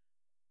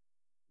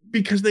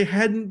because they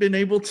hadn't been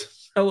able to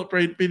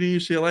celebrate beating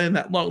UCLA in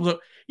that long. So,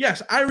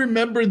 yes, I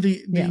remember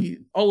the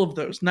all of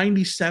those.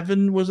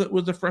 97 was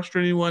a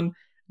frustrating one.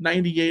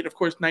 98, of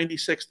course,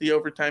 96, the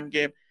overtime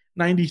game.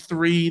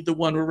 93, the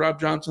one where Rob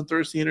Johnson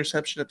throws the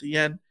interception at the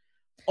end.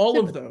 All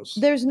of those.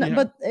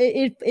 But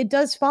it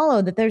does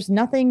follow that there's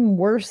nothing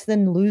worse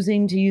than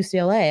losing to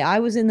UCLA. I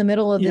was in the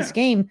middle of this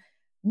game.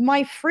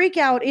 My freak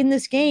out in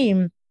this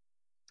game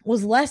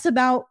was less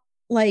about,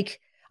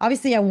 like,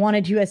 obviously I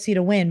wanted USC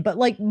to win, but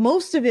like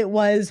most of it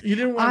was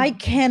I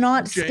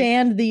cannot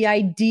stand the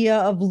idea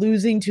of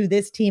losing to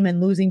this team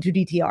and losing to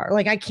DTR.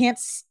 Like, I can't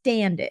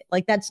stand it.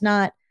 Like,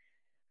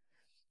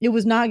 it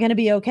was not going to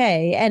be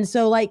okay. And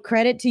so, like,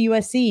 credit to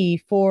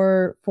USC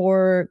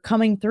for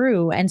coming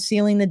through and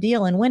sealing the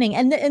deal and winning.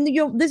 And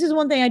this is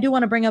one thing I do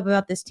want to bring up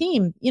about this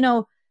team.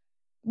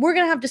 We're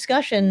going to have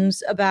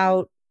discussions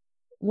about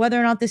whether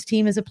or not this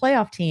team is a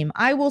playoff team.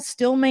 I will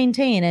still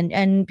maintain,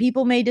 and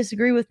people may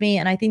disagree with me,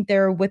 and I think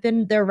they're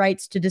within their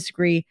rights to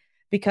disagree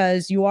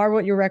because you are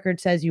what your record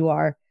says you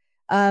are.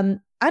 I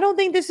don't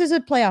think this is a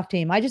playoff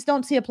team. I just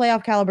don't see a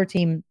playoff caliber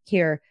team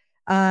here.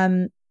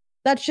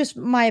 That's just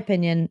my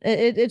opinion.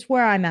 It's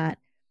where I'm at.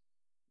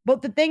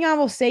 But the thing I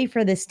will say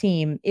for this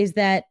team is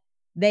that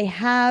they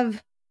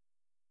have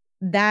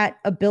that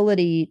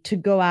ability to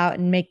go out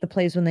and make the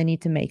plays when they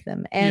need to make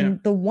them.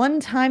 And the one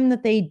time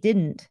that they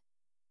didn't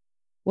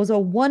was a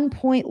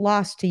 1-point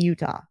loss to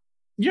Utah.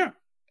 Yeah.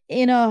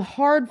 In a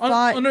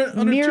hard-fought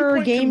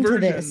mirror game to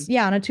this.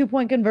 Yeah, on a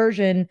 2-point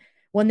conversion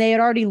when they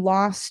had already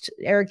lost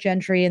Eric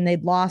Gentry and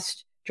they'd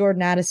lost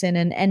Jordan Addison.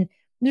 And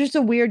just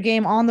a weird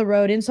game on the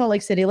road in Salt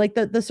Lake City. Like,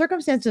 the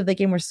circumstances of the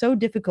game were so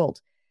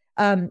difficult.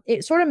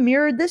 It sort of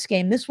mirrored this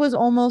game. This was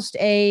almost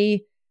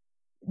the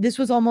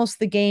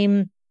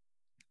game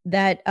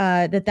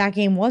that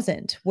game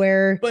wasn't,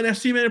 where but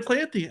SC made a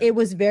play at the end. It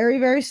was very,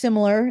 very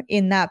similar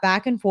in that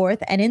back and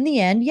forth. And in the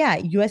end,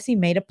 USC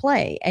made a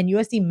play, and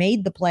USC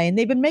made the play, and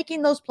they've been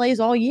making those plays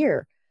all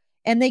year,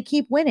 and they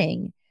keep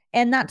winning.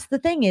 And that's the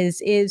thing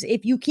is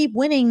if you keep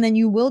winning, then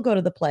you will go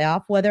to the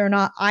playoff. Whether or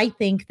not I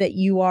think that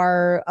you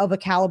are of a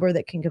caliber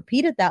that can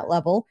compete at that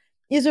level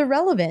is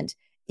irrelevant.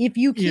 If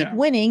you keep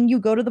winning, you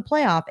go to the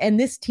playoff. And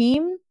this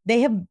team,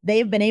 they have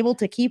been able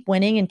to keep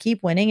winning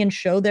and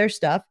show their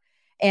stuff.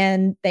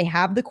 And they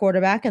have the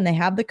quarterback, and they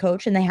have the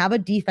coach, and they have a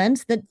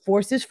defense that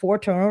forces 4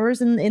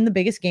 turnovers in the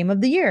biggest game of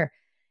the year.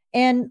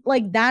 And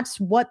like, that's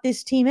what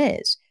this team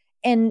is.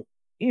 And,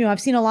 I've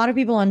seen a lot of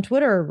people on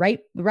Twitter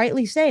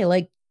rightly say,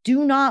 like,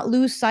 do not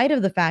lose sight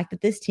of the fact that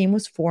this team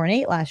was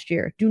 4-8 last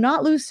year. Do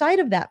not lose sight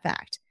of that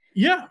fact.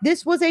 Yeah.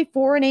 This was a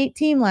 4-8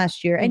 team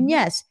last year. And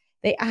yes,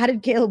 they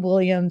added Caleb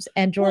Williams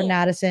and Jordan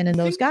Addison and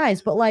those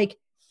guys, but like,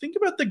 think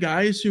about the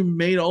guys who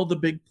made all the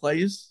big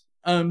plays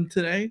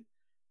today.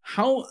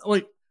 How,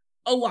 like,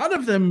 a lot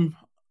of them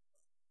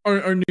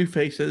are new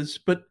faces,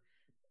 but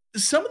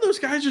some of those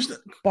guys just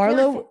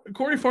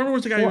Corey Foreman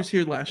was the guy who was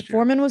here last year.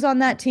 Foreman was on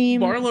that team.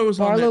 Barlow was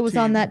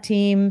on that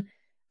team.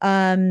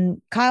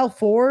 Kyle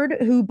Ford,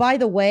 who, by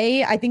the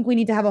way, I think we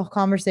need to have a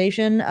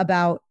conversation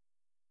about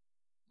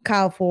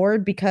Kyle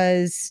Ford,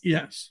 because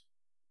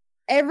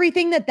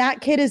everything that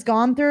kid has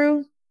gone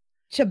through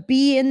to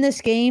be in this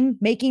game,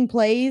 making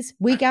plays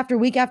week after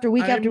week after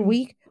week after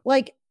week.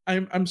 Like,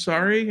 I'm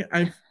sorry.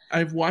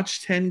 I've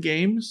watched 10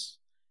 games.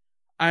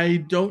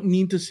 I don't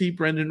need to see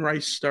Brendan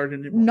Rice start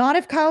anymore. Not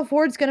if Kyle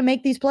Ford's going to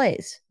make these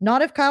plays.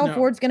 Not if Kyle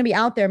Ford's going to be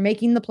out there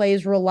making the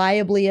plays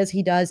reliably as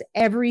he does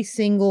every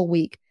single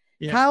week.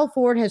 Yeah. Kyle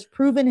Ford has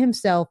proven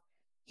himself.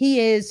 He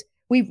is,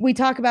 we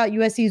talk about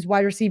USC's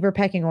wide receiver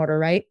pecking order,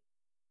 right?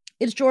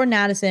 it's Jordan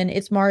Addison,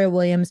 it's Mario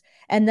Williams,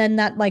 and then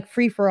that like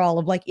free for all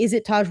of like, is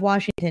it Taj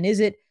Washington? Is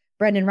it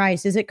Brendan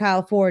Rice? Is it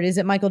Kyle Ford? Is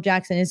it Michael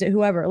Jackson? Is it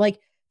whoever? Like,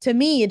 to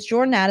me, it's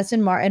Jordan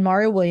Addison and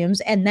Mario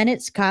Williams, and then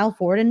it's Kyle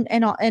Ford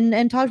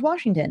and Taj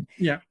Washington.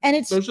 Yeah, and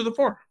it's those are the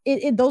four.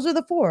 Those are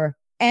the four,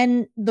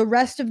 and the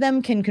rest of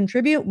them can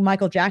contribute.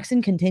 Michael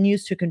Jackson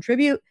continues to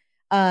contribute.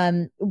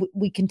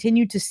 We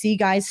continue to see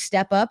guys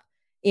step up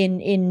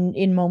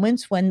in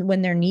moments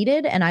when they're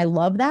needed, and I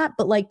love that.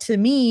 But like, to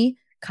me,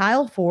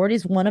 Kyle Ford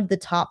is one of the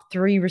top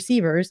 3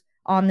 receivers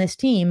on this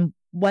team,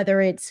 whether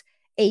it's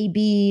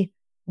AB,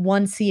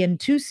 1C and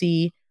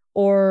 2C,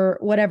 or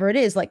whatever it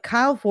is. Like,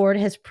 Kyle Ford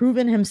has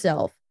proven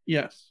himself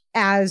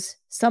as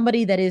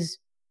somebody that is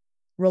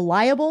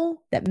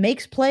reliable, that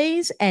makes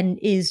plays, and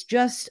is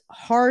just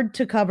hard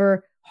to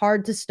cover,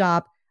 hard to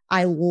stop.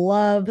 I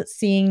love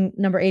seeing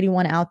number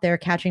 81 out there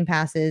catching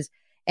passes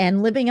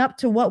and living up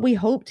to what we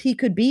hoped he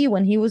could be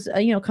when he was,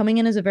 coming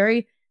in as a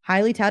very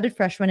highly touted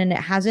freshman, and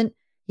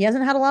he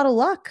hasn't had a lot of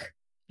luck.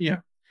 Yeah.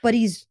 But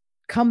he's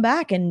come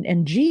back,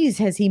 and geez,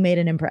 has he made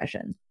an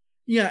impression.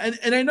 Yeah,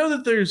 and I know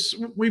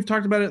that we've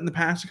talked about it in the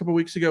past a couple of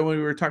weeks ago when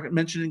we were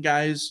mentioning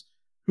guys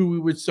who we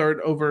would start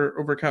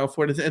over Kyle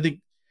Ford. I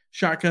think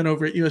Shotgun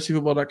over at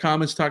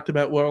USCFootball.com has talked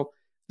about, well,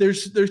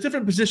 there's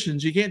different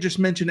positions. You can't just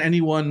mention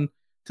anyone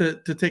to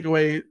take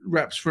away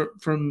reps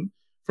from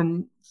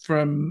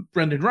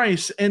Brendan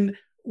Rice. And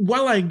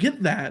while I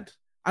get that,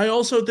 I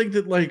also think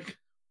that, like,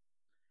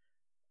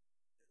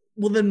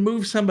 well, then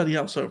move somebody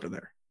else over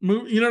there.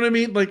 You know what I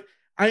mean? Like,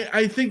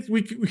 I think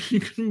you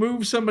can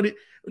move somebody,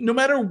 no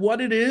matter what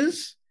it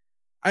is.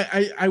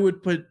 I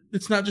would put,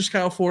 it's not just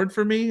Kyle Ford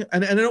for me.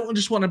 And I don't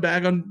just want to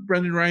bag on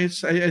Brendan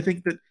Rice. I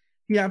think that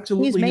he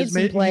absolutely he's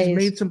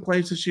made some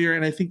plays this year.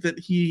 And I think that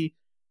he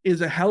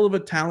is a hell of a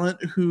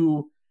talent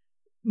who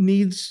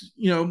needs,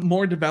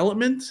 more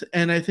development.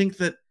 And I think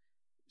that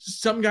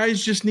some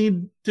guys just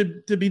need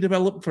to be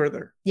developed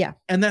further. Yeah.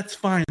 And that's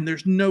fine.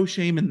 There's no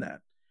shame in that.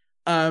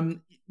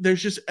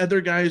 There's just other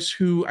guys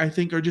who I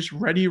think are just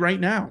ready right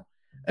now.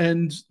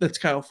 And that's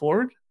Kyle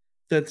Ford.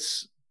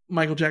 That's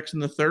Michael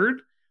Jackson III.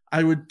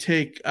 I would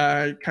take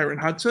Kyron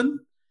Hudson.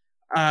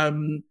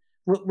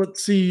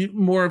 Let's see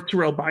more of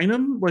Terrell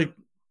Bynum. Like,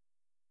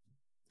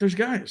 there's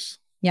guys.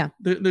 Yeah.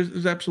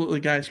 There's absolutely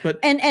guys. But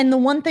and the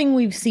one thing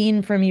we've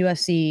seen from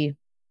USC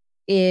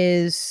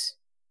is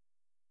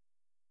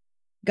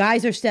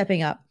guys are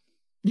stepping up.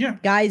 Yeah.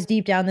 Guys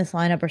deep down this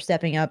lineup are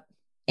stepping up.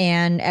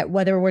 And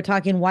whether we're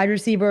talking wide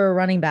receiver or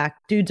running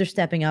back, dudes are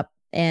stepping up.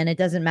 And it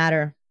doesn't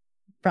matter.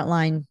 Front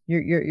line,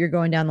 you're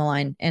going down the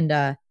line, and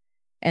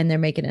they're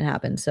making it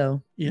happen.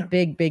 So yeah,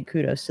 big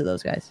kudos to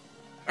those guys.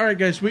 All right,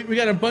 guys, we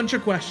got a bunch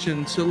of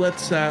questions, so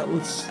let's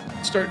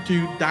start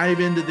to dive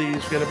into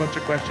these. We got a bunch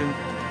of questions.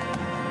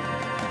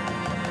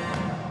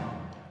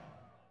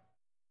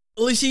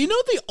 Alicia, you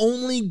know the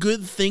only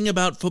good thing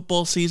about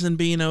football season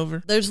being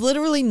over? There's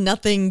literally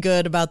nothing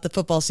good about the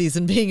football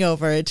season being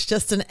over. It's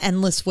just an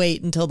endless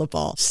wait until the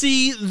fall.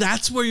 See,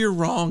 that's where you're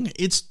wrong.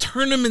 It's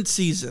tournament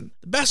season.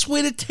 The best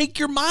way to take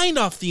your mind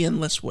off the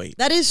endless wait.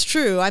 That is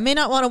true. I may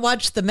not want to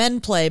watch the men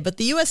play, but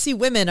the USC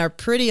women are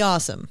pretty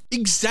awesome.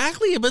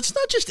 Exactly, but it's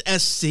not just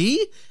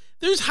SC.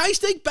 There's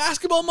high-stake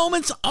basketball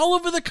moments all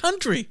over the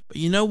country. But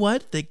you know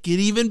what? They get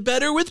even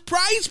better with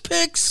Prize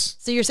Picks.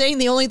 So you're saying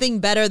the only thing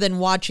better than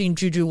watching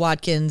Juju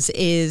Watkins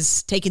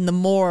is taking the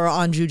more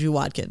on Juju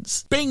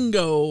Watkins?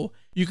 Bingo!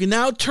 You can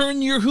now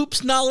turn your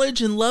hoops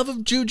knowledge and love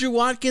of Juju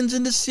Watkins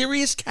into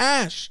serious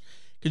cash,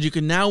 because you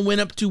can now win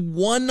up to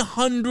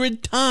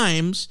 100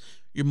 times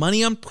your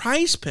money on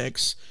Prize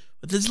Picks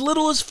with as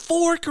little as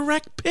 4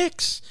 correct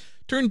picks.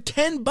 Turn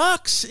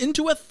 $10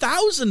 into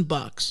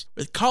 $1,000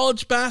 with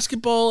college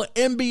basketball,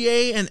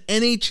 NBA, and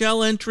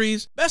NHL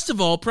entries. Best of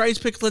all, Prize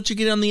Picks lets you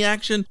get on the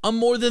action on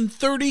more than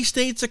 30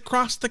 states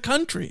across the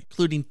country,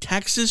 including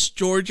Texas,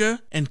 Georgia,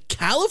 and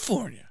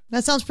California.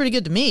 That sounds pretty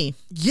good to me.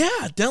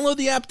 Yeah, download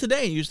the app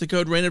today and use the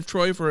code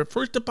RAINOFTROY for a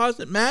first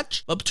deposit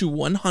match up to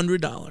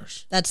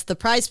 $100. That's the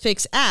Prize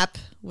Picks app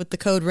with the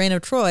code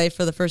RAINOFTROY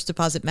for the first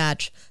deposit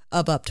match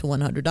of up to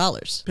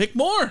 $100. Pick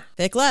more.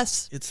 Pick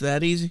less. It's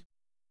that easy.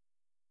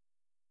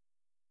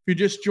 If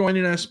you're just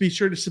joining us, be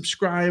sure to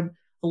subscribe,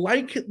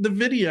 like the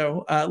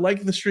video,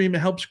 like the stream. It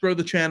helps grow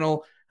the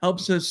channel,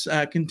 helps us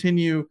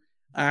continue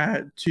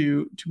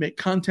to make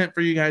content for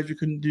you guys. We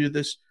couldn't do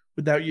this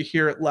without you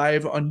here at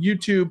live on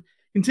YouTube.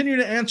 Continue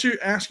to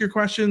ask your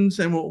questions,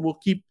 and we'll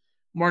keep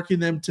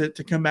marking them to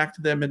come back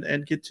to them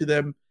and get to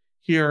them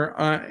here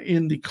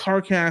in the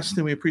CarCast.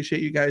 And we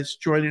appreciate you guys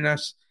joining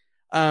us.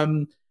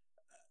 Down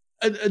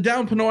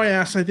Pinoy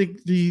asks, I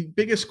think the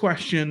biggest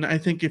question, I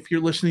think if you're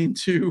listening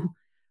to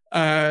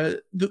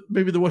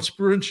maybe the What's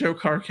Bruin Show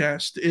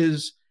CarCast,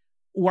 is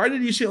why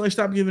did UCLA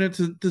stop giving it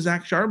to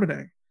Zach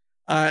Charbonnet?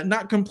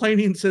 Not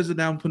complaining, says the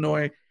Down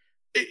Pinoy.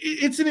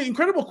 It's an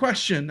incredible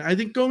question. I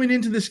think going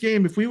into this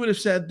game, if we would have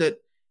said that,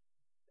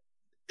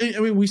 I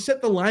mean, we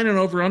set the line on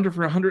over-under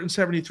for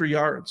 173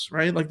 yards,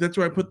 right? Like, that's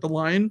where I put the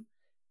line.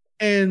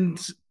 And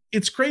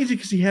it's crazy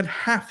because he had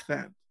half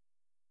that.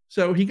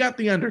 So he got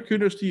the under.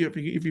 Kudos to you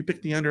if you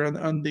picked the under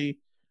on the.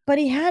 But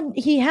he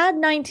had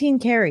 19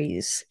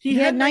 carries. He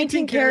had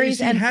 19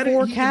 carries and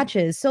 4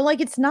 catches. So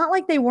like it's not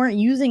like they weren't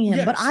using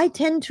him, but I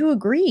tend to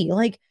agree.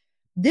 Like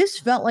this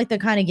felt like the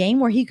kind of game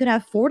where he could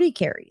have 40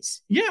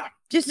 carries. Yeah.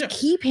 Just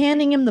keep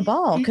handing him the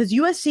ball because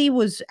USC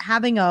was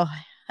having a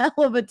hell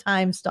of a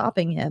time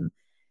stopping him.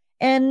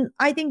 And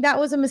I think that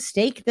was a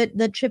mistake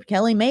that Chip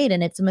Kelly made.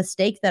 And it's a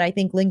mistake that I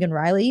think Lincoln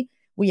Riley,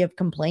 we have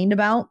complained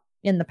about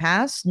in the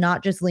past,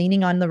 not just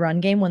leaning on the run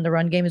game when the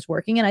run game is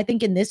working. And I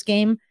think in this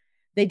game,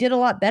 they did a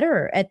lot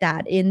better at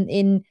that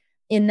in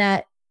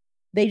that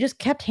they just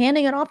kept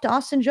handing it off to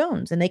Austin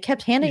Jones and they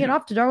kept handing it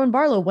off to Darwin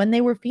Barlow when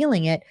they were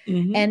feeling it.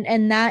 Mm-hmm.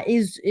 And that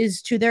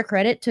is to their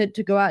credit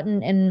to go out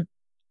and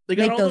they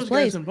got make all those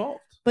plays guys involved.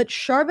 But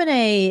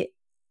Charbonnet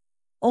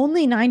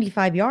only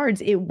 95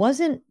 yards. It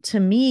wasn't to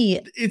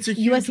me. It's a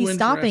huge USC win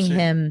stopping for SC.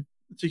 him.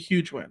 It's a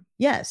huge win.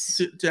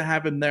 Yes. To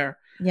have him there.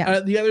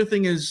 Yeah. The other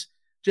thing is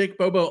Jake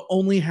Bobo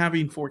only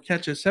having 4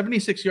 catches,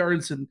 76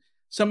 yards, and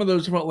some of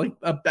those felt like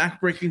a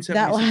backbreaking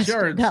 76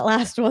 yards. That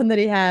last one that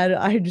he had,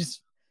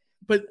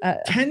 But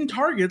 10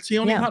 targets, he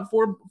only caught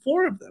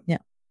four of them. Yeah.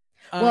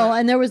 Well,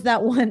 and there was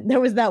that one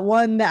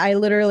that I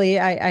literally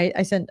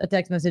I sent a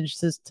text message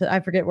to I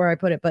forget where I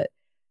put it, but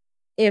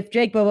if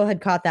Jake Bobo had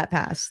caught that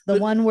pass, the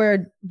one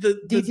where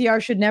the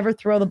DTR should never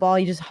throw the ball,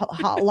 he just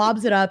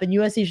lobs it up and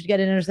USC should get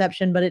an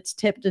interception, but it's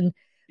tipped and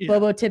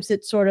Bobo tips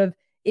it sort of.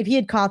 If he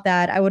had caught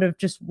that, I would have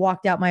just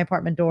walked out my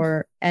apartment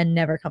door and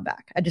never come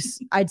back.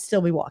 I'd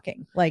still be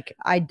walking. Like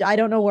I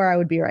don't know where I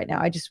would be right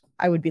now.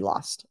 I would be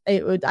lost. I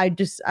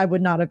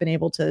would not have been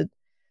able to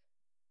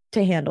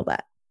handle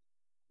that.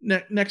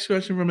 Next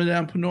question from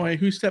Madame Pinoy.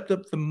 Who stepped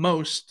up the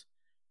most?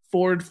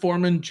 Ford,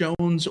 Foreman,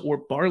 Jones, or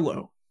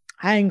Barlow?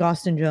 I think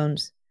Austin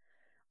Jones.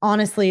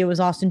 Honestly, it was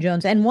Austin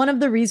Jones. And one of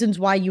the reasons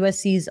why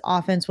USC's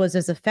offense was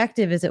as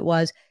effective as it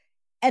was,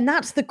 and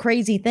that's the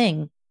crazy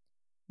thing.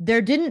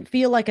 There didn't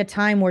feel like a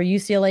time where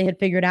UCLA had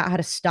figured out how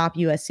to stop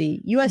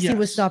USC. USC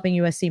was stopping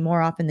USC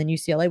more often than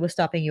UCLA was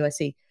stopping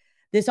USC.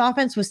 This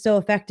offense was so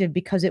effective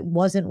because it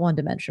wasn't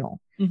one-dimensional.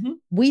 Mm-hmm.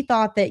 We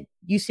thought that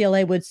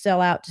UCLA would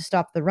sell out to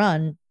stop the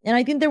run. And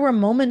I think there were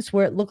moments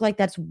where it looked like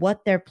that's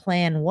what their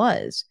plan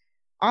was.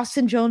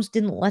 Austin Jones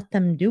didn't let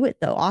them do it,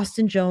 though.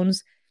 Austin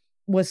Jones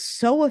was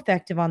so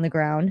effective on the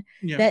ground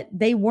that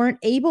they weren't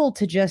able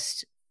to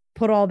just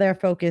put all their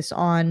focus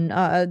on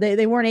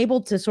they weren't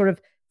able to sort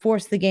of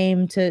force the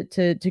game to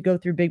go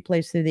through big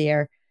plays through the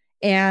air.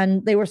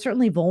 And they were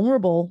certainly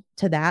vulnerable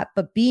to that,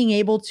 but being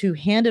able to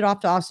hand it off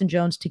to Austin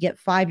Jones to get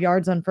 5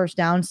 yards on first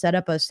down, set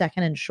up a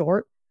second and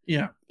short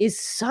is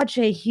such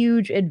a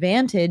huge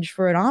advantage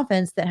for an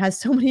offense that has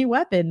so many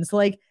weapons.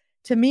 Like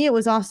to me, it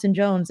was Austin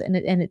Jones and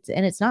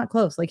it's not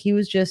close. Like he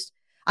was just,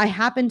 I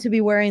happened to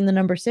be wearing the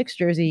number 6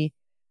 jersey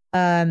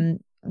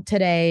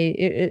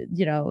today.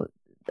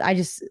 I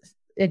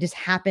just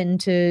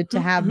happened to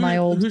have my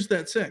old. Who's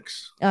that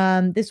 6?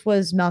 This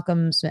was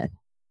Malcolm Smith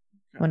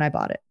when I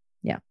bought it.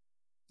 Yeah.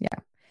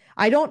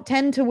 I don't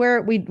tend to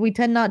wear. We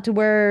tend not to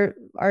wear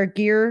our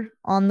gear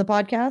on the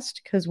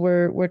podcast because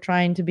we're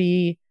trying to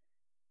be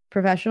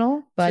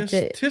professional. But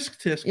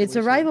tisk, it's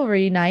a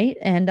rivalry night,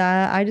 and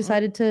I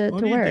decided to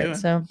wear it.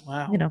 So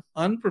wow,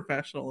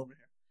 unprofessional over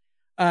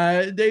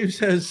here. Dave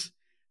says,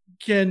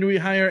 "Can we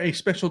hire a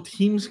special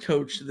teams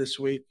coach this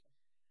week?"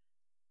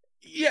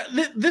 Yeah,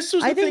 this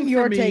was. I think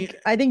your take.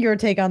 I think your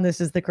take on this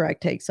is the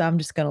correct take, so I'm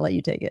just going to let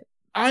you take it.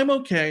 I'm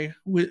okay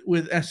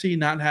with SC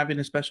not having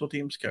a special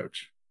teams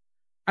coach.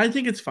 I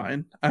think it's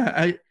fine.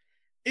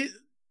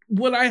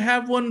 Would I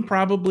have one?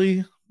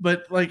 Probably,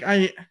 but like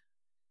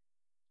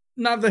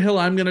not the hill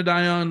I'm going to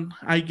die on.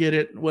 I get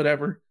it.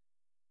 Whatever.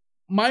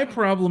 My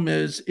problem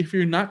is if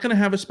you're not going to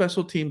have a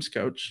special teams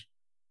coach,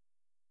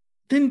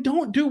 then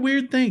don't do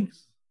weird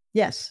things.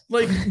 Yes,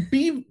 like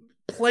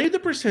play the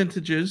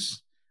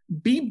percentages.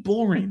 Be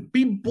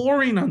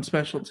boring on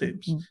special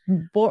teams.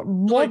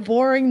 More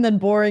boring than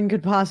boring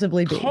could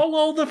possibly be. Call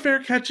all the fair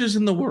catches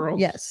in the world.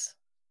 Yes.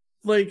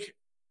 Like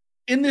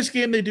in this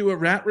game, they do a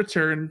rat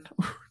return.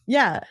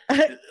 Yeah.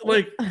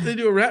 Like they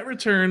do a rat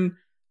return.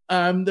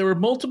 There were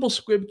multiple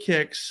squib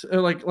kicks,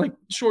 like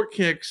short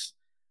kicks.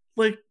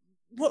 Like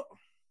what?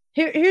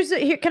 Can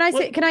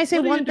I say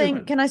one thing?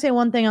 Doing? Can I say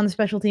one thing on the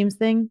special teams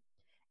thing?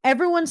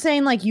 Everyone's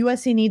saying like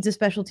USC needs a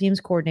special teams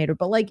coordinator,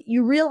 but like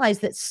you realize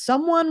that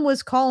someone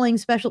was calling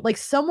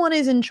someone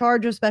is in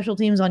charge of special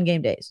teams on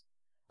game days.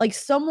 Like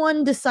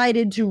someone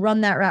decided to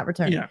run that rat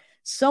return. Yeah.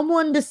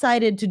 Someone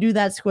decided to do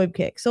that squib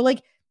kick. So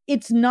like,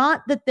 it's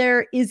not that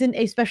there isn't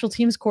a special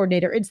teams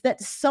coordinator. It's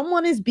that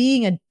someone is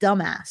being a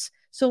dumbass.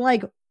 So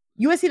like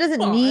USC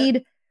doesn't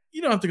need.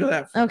 You don't have to go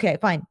that far. Okay,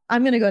 fine.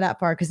 I'm going to go that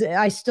far because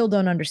I still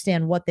don't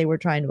understand what they were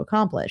trying to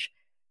accomplish.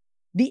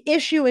 The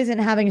issue isn't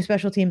having a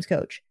special teams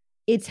coach.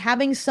 It's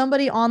having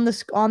somebody on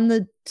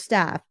the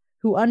staff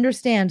who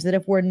understands that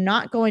if we're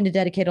not going to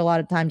dedicate a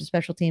lot of time to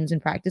special teams in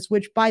practice,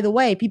 which, by the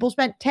way, people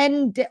spent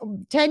 10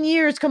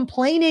 years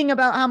complaining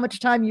about how much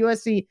time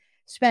USC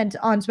spent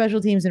on special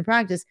teams in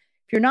practice.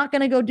 If you're not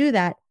going to go do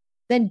that,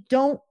 then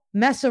don't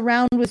mess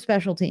around with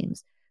special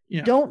teams.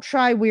 Yeah. Don't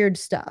try weird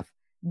stuff.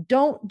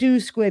 Don't do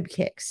squib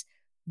kicks.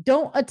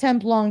 Don't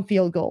attempt long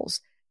field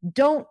goals.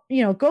 Don't,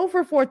 go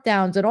for fourth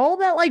downs and all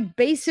that like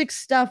basic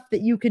stuff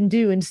that you can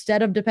do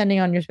instead of depending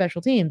on your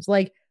special teams.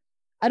 Like,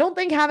 I don't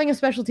think having a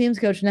special teams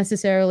coach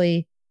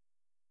necessarily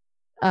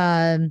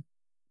solves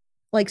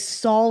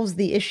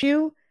the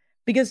issue,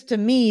 because to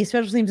me,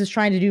 special teams is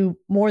trying to do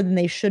more than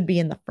they should be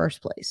in the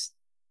first place.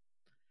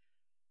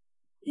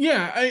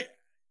 Yeah,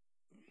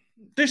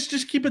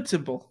 just keep it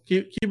simple.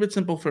 Keep it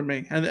simple for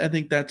me. I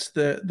think that's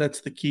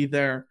the key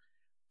there.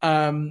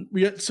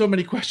 We got so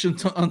many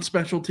questions on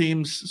special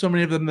teams, so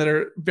many of them that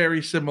are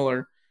very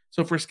similar.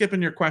 So if we're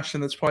skipping your question,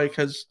 that's probably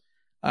because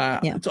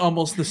it's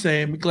almost the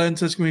same. Glenn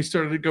says, "Can we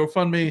start a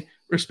GoFundMe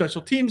for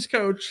special teams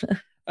coach?"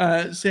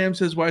 Sam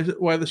says, "Why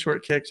the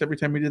short kicks? Every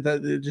time we did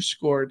that, they just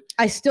scored."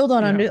 I still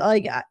don't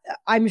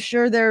I'm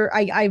sure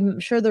I'm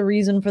sure the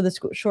reason for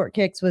the short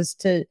kicks was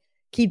to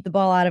keep the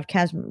ball out of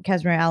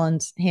Casimir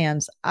Allen's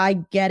hands. I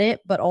get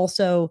it, but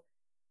also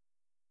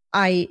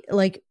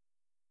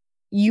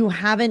you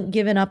haven't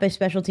given up a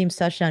special teams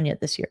touchdown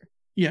yet this year.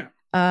 Yeah.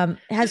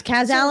 Has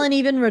Kaz Allen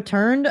even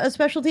returned a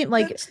special team?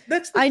 Like,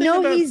 that's I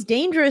know he's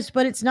dangerous,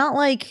 but it's not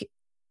like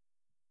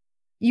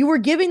you were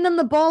giving them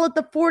the ball at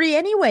the 40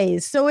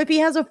 anyways. So if he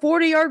has a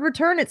 40-yard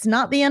return, it's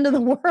not the end of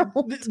the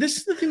world. This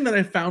is the thing that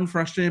I found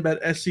frustrating about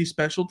SC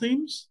special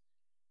teams,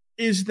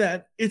 is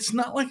that it's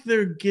not like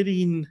they're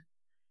getting,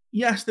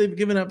 yes, they've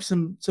given up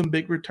some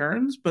big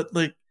returns, but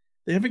like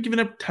they haven't given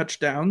up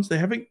touchdowns. They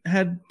haven't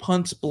had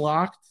punts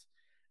blocked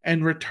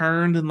and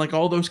returned and like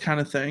all those kind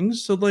of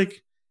things. So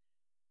like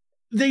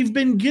they've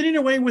been getting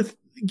away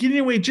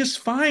just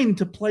fine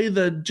to play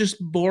the just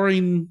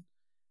boring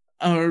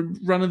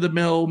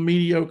run-of-the-mill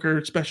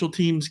mediocre special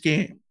teams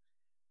game.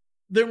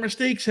 Their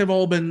mistakes have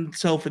all been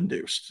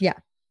self-induced. Yeah.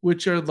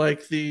 Which are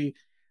like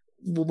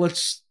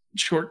let's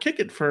short kick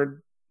it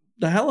for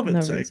the hell of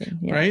its sake. Reason,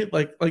 yeah. Right?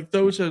 Like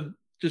those are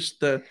just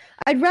the...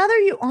 I'd rather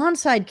you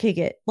onside kick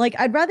it. Like,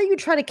 I'd rather you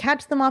try to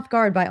catch them off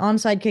guard by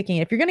onside kicking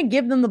it. If you're going to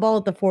give them the ball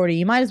at the 40,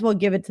 you might as well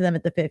give it to them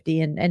at the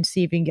 50 and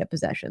see if you can get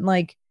possession.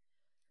 Like,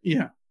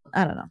 yeah.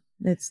 I don't know.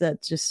 That's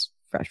just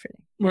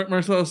frustrating.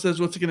 Marcelo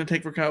says, "What's it going to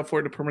take for Kyle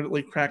Ford to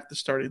permanently crack the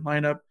starting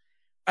lineup?"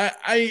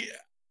 I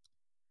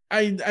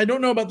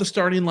don't know about the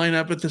starting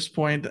lineup at this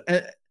point.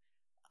 The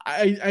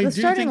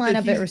starting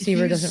lineup at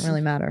receiver doesn't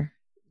really matter.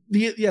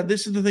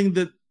 This is the thing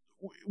that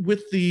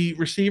with the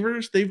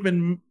receivers, they've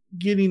been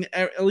getting,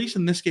 at least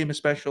in this game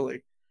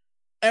especially,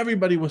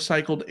 everybody was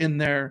cycled in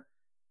there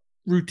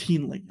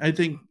routinely. I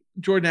think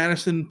Jordan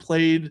Addison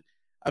played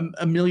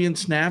a million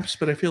snaps,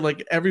 but I feel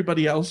like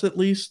everybody else at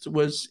least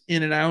was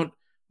in and out.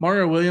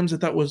 Mario Williams, I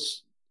thought,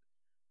 was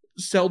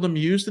seldom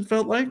used, it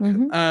felt like.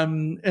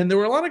 Mm-hmm. And there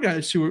were a lot of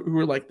guys who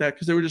were like that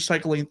because they were just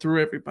cycling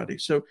through everybody.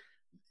 So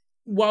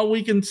while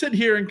we can sit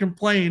here and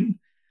complain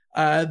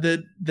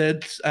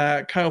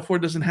that Kyle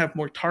Ford doesn't have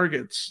more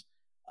targets,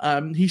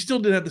 he still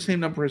did have the same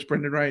number as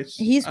Brendan Rice.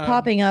 He's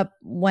popping up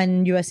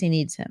when USC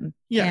needs him.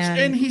 Yes,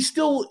 and he's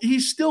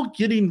still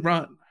getting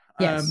run.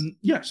 Yes.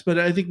 Yes, but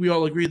I think we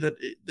all agree that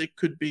it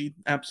could be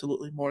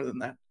absolutely more than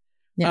that.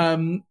 Yeah.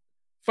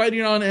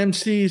 Fighting on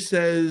MC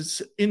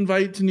says,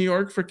 invite to New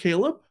York for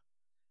Caleb.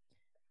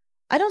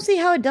 I don't see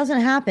how it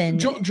doesn't happen.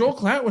 Joel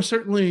Klatt was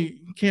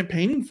certainly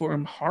campaigning for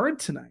him hard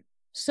tonight.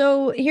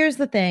 So here's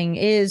the thing,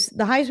 is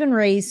the Heisman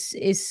race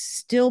is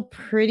still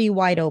pretty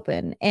wide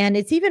open. And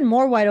it's even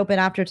more wide open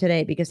after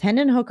today because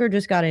Hendon Hooker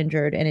just got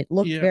injured and it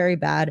looked very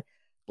bad.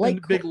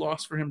 Big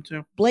loss for him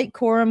too. Blake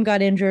Corum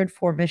got injured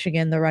for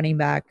Michigan, the running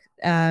back.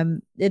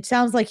 It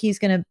sounds like he's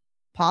going to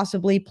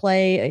possibly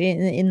play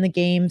in the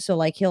game. So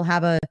like he'll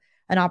have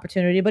an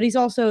opportunity, but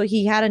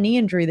he had a knee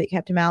injury that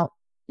kept him out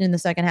in the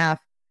second half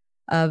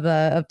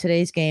of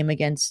today's game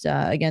against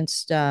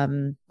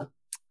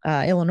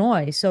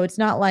Illinois. So it's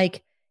not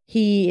like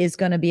he is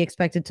going to be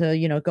expected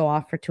to, go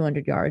off for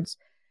 200 yards.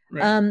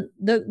 Right.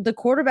 The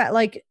quarterback,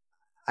 like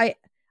I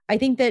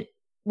think that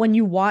when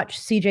you watch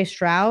CJ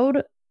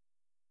Stroud,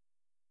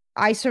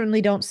 I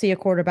certainly don't see a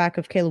quarterback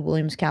of Caleb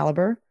Williams'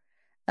 caliber.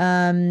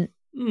 That's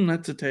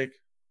a take.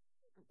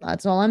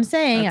 That's all I'm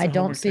saying. I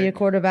don't see a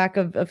quarterback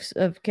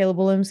of Caleb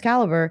Williams'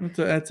 caliber.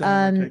 That's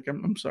a take.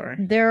 I'm sorry.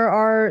 There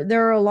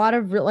are a lot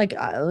of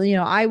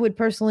I would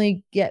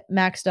personally get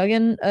Max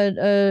Duggan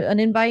an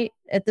invite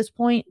at this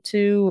point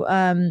to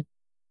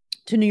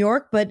New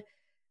York, but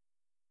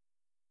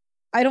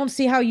I don't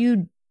see how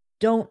you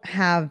don't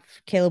have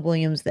Caleb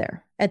Williams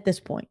there at this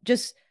point.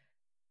 Just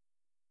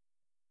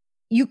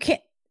you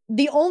can't.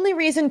 The only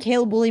reason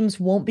Caleb Williams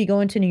won't be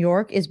going to New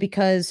York is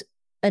because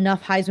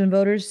enough Heisman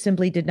voters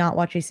simply did not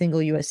watch a single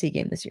USC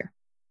game this year.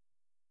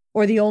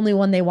 Or the only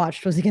one they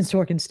watched was against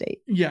Oregon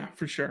State. Yeah,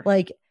 for sure.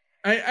 Like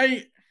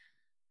the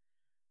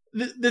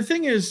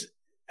thing is,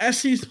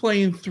 SC's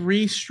playing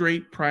 3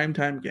 straight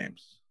primetime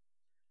games.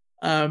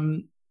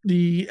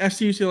 The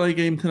SC UCLA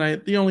game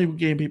tonight, the only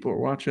game people were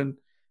watching.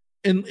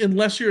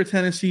 Unless you're a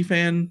Tennessee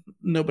fan,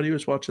 nobody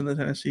was watching the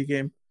Tennessee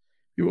game.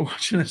 You were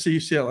watching SC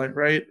UCLA,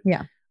 right?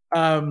 Yeah.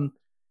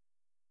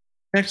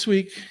 Next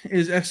week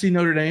is SC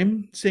Notre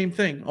Dame. Same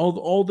thing.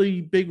 All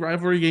the big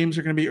rivalry games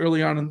are going to be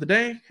early on in the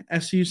day.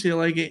 SC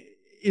Notre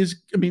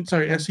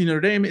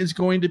Dame is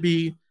going to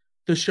be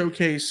the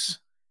showcase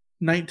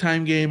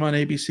nighttime game on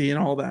ABC and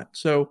all that.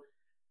 So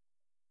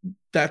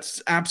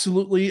that's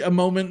absolutely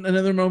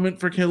another moment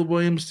for Caleb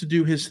Williams to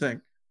do his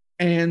thing.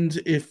 And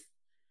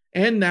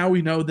now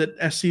we know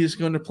that SC is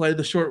going to play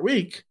the short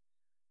week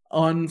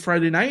on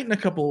Friday night in a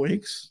couple of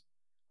weeks.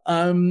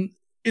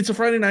 It's a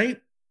Friday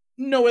night.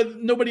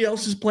 Nobody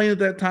else is playing at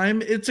that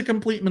time. It's a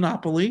complete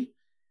monopoly.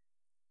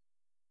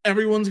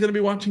 Everyone's going to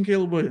be watching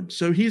Caleb Williams.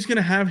 So he's going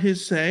to have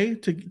his say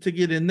to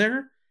get in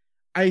there.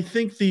 I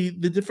think the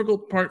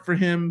difficult part for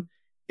him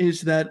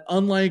is that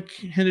unlike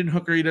Hendon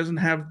Hooker, he doesn't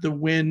have the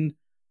win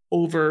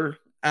over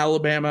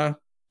Alabama,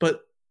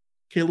 but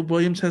Caleb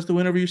Williams has the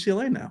win over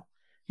UCLA now.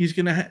 He's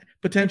going to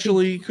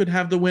potentially could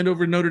have the win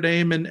over Notre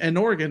Dame and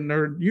Oregon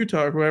or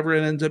Utah or whoever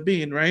it ends up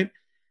being, right?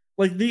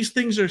 Like these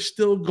things are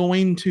still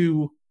going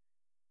to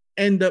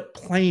end up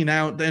playing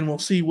out, and we'll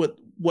see what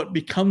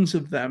becomes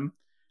of them.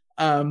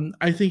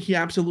 I think he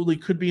absolutely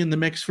could be in the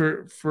mix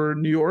for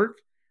New York.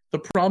 The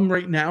problem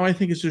right now, I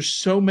think, is there's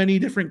so many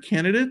different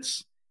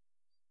candidates.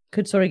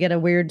 Could sort of get a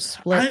weird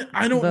split.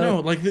 I don't know.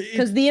 Like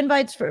because the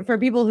invites for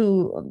people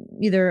who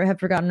either have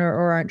forgotten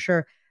or aren't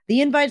sure, the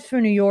invites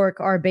for New York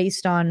are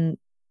based on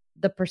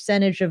the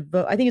percentage of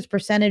vote. I think it's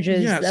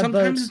percentages. Yeah,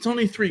 sometimes votes. It's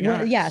only 3 guys.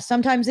 Well, yeah,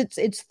 sometimes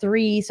it's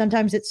 3,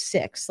 sometimes it's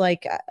 6.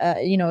 Like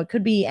it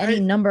could be any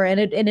number, and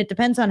it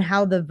depends on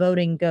how the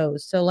voting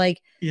goes. So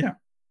like, yeah,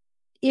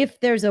 if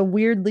there's a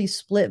weirdly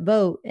split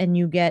vote and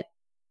you get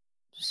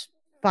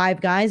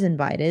 5 guys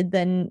invited,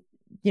 then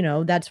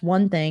that's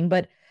one thing.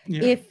 But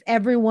if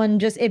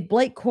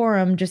Blake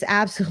Corum just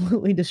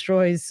absolutely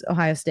destroys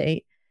Ohio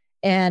State,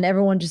 and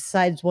everyone just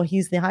decides, well,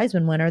 he's the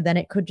Heisman winner, then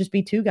it could just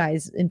be 2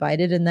 guys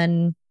invited, and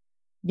then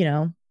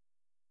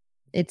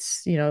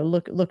it's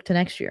look to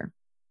next year.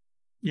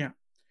 Yeah,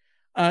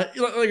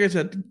 like I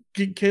said,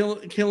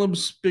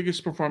 Caleb's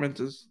biggest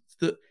performances.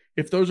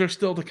 If those are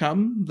still to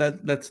come,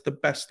 that's the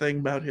best thing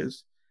about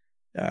his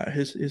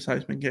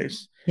Heisman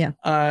case. Yeah.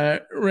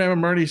 Rama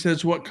Murdy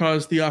says, what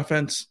caused the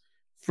offense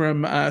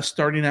from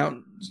starting out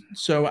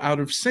so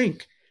out of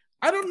sync?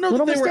 I don't know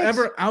that they were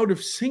ever out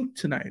of sync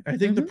tonight. I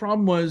think the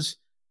problem was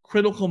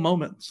critical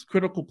moments,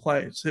 critical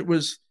plays. It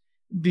was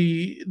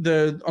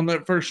the on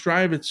that first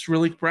drive, it's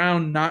Raleek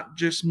Brown not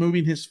just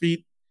moving his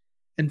feet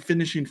and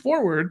finishing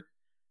forward,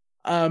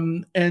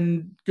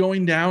 and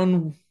going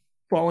down,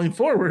 falling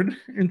forward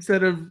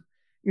instead of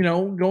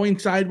going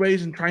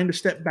sideways and trying to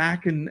step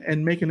back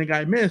and making a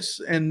guy miss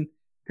and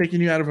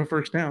taking you out of a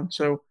first down.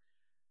 So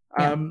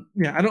I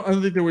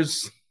don't think there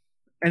was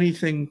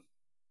anything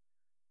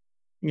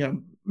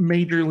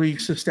major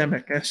league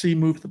systemic. SC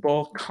moved the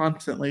ball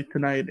constantly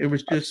tonight. It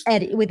was just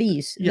with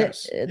ease.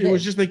 Yes, it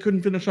was just they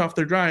couldn't finish off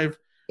their drive.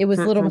 It was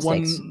little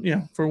mistakes.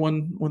 For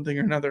one thing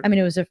or another. I mean,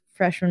 it was a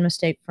freshman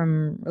mistake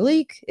from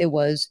Raleek. It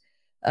was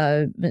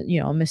a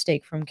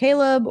mistake from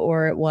Caleb,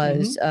 or it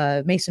was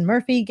Mason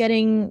Murphy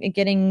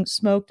getting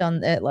smoked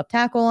at left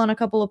tackle on a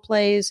couple of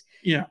plays.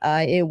 Yeah,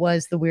 it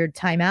was the weird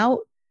timeout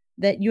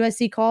that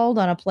USC called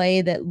on a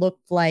play that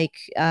looked like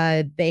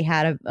they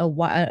had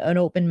an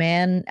open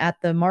man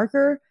at the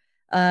marker.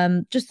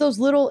 Just those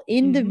little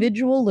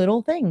individual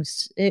little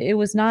things. It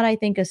was not, I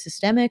think, a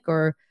systemic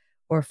or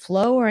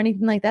flow or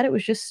anything like that. It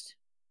was just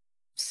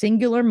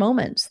singular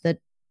moments that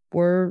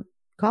were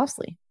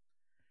costly.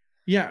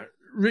 Yeah.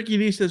 Ricky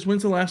D says,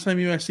 when's the last time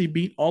USC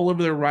beat all of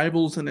their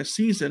rivals in a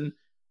season?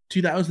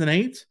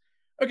 2008?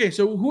 Okay,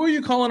 so who are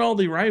you calling all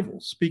the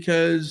rivals?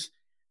 Because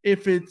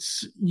if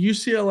it's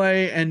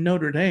UCLA and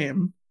Notre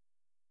Dame,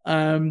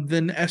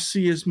 then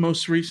SC has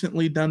most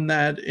recently done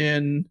that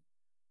in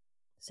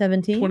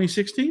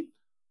 2016,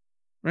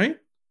 right?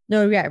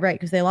 No, yeah, right,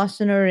 because they lost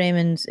to Notre Dame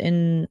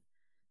in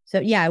so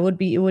yeah, it would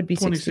be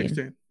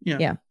 2016.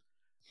 Yeah.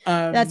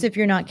 That's if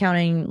you're not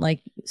counting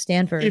like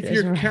Stanford. If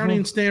you're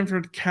counting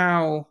Stanford,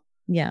 Cal,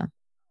 yeah,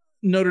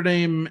 Notre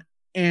Dame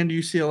and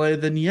UCLA,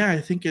 then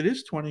I think it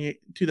is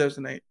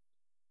 2008.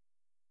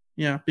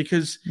 Yeah,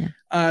 because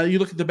you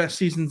look at the best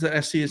seasons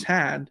that SC has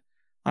had.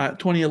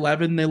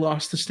 2011, they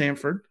lost to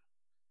Stanford.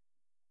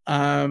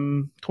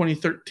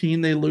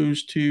 2013, they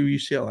lose to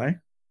UCLA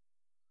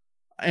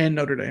and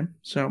Notre Dame.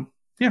 So,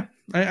 yeah,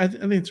 I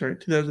think it's right.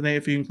 2008,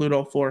 if you include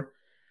all 4.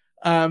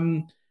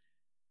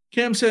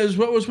 Cam says,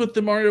 what was with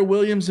the Mario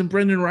Williams and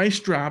Brendan Rice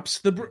drops?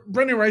 The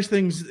Brendan Rice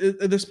things,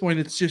 at this point,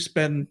 it's just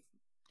been...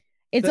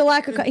 It's a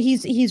lack of...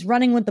 He's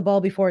running with the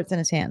ball before it's in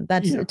his hand.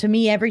 That's to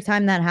me, every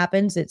time that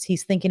happens,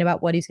 he's thinking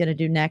about what he's going to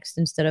do next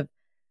instead of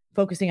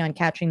focusing on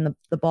catching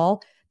the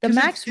ball.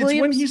 Max Williams...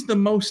 It's when he's the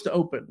most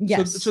open.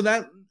 Yes. So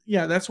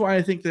that's why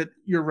I think that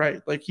you're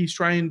right. Like, he's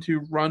trying to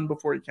run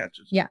before he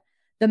catches. Yeah.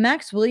 The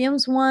Max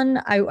Williams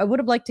one, I would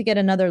have liked to get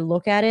another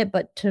look at it,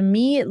 but to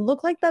me, it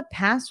looked like the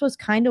pass was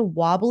kind of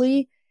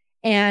wobbly.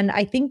 And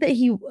I think that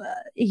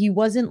he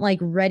wasn't like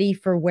ready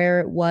for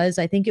where it was.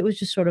 I think it was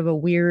just sort of a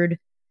weird...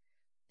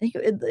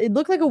 it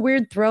looked like a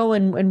weird throw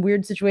and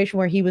weird situation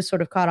where he was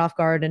sort of caught off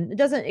guard, and it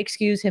doesn't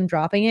excuse him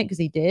dropping it because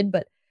he did,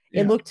 but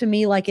it looked to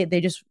me like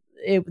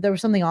there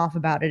was something off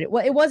about it.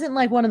 It wasn't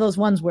like one of those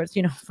ones where it's,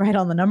 right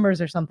on the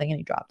numbers or something and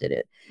he dropped it.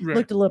 It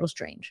looked a little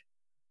strange.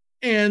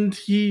 And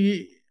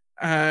he,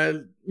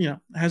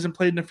 hasn't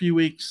played in a few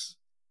weeks.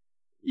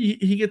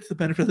 He gets the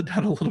benefit of the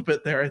doubt a little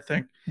bit there, I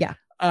think. Yeah.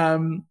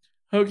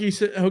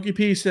 Hokey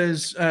P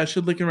says,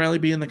 should Lincoln Riley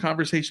be in the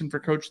conversation for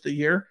Coach of the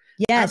Year?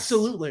 Yes.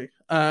 Absolutely.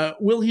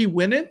 Will he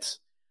win it?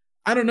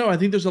 I don't know. I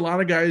think there's a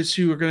lot of guys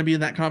who are going to be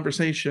in that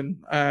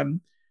conversation.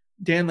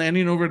 Dan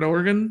Lanning over at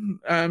Oregon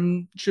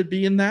should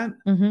be in that.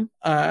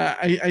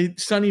 Mm-hmm.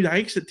 Sonny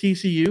Dykes at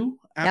TCU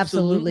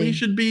absolutely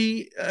should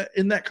be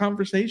in that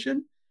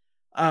conversation.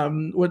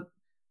 What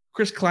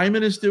Chris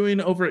Kleiman is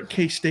doing over at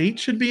K-State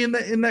should be in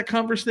that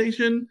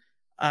conversation.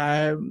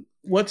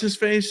 What's his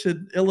face at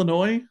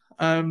Illinois?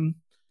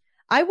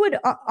 I would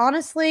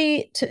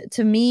honestly,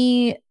 to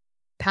me,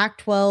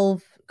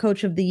 Pac-12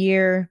 Coach of the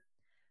Year.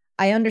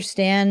 I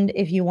understand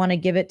if you want to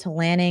give it to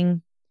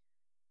Lanning,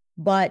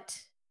 but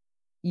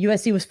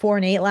USC was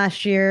 4-8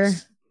 last year,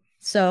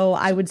 so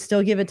I would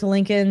still give it to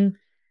Lincoln.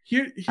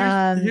 Here's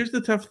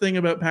the tough thing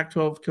about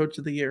Pac-12 Coach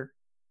of the Year.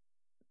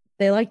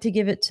 They like to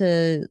give it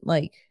to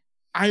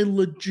I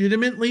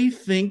legitimately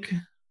think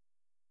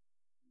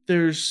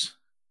there's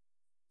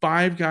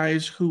 5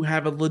 guys who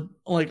have a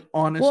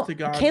honest to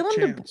God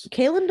chance.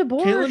 Kalen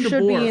DeBoer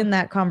should be in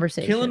that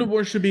conversation. Kalen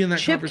DeBoer should be in that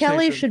Chip conversation.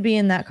 Kelly should be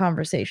in that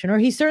conversation, or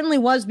he certainly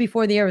was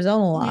before the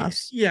Arizona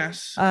loss.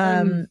 Yes.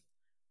 Kalen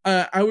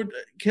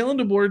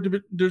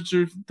DeBoer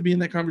deserves to be in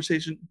that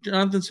conversation.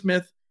 Jonathan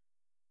Smith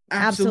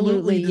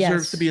absolutely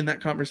deserves to be in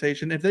that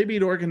conversation. If they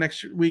beat Oregon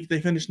next week,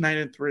 they finish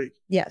 9-3.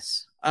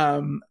 Yes.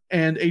 And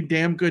a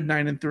damn good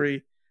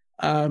 9-3.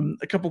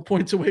 A couple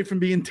points away from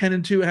being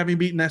 10-2, having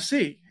beaten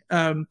SC.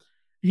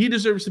 He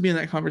deserves to be in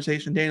that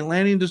conversation. Daniel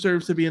Lanning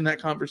deserves to be in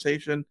that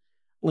conversation.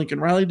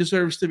 Lincoln Riley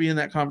deserves to be in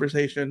that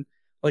conversation.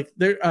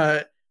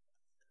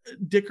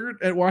 Dickert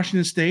at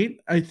Washington State,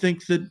 I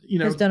think that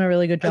has done a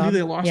really good job. I think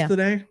they lost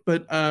today,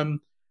 but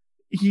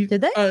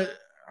did they?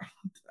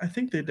 I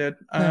think they did.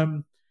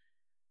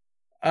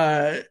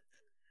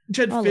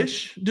 Jed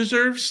Fish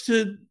deserves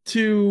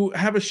to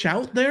have a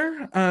shout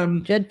there.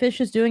 Jed Fish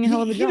is doing a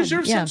hell of a job. He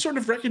deserves some sort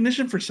of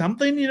recognition for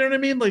something. You know what I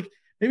mean?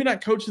 Maybe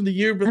not Coach of the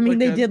Year, but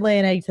they did lay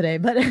an egg today,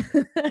 but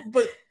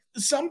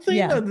something,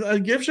 a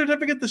gift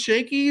certificate, the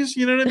Shakey's,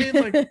 you know what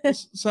I mean?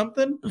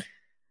 Something.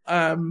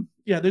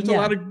 There's a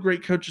lot of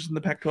great coaches in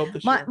the Pac-12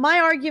 this year. My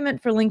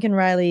argument for Lincoln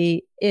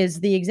Riley is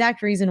the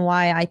exact reason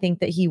why I think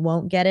that he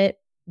won't get it,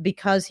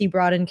 because he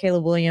brought in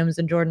Caleb Williams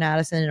and Jordan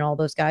Addison and all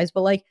those guys.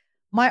 But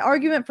my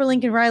argument for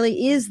Lincoln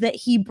Riley is that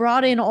he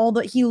brought in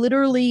he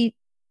literally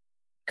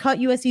cut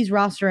USC's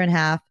roster in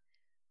half,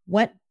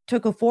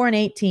 took a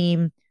 4-8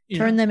 team,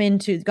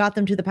 got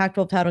them to the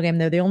Pac-12 title game.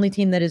 They're the only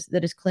team that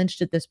is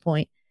clinched at this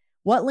point.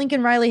 What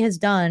Lincoln Riley has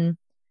done,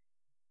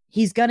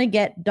 he's going to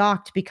get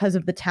docked because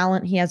of the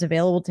talent he has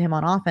available to him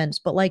on offense.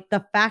 But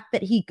the fact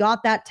that he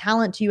got that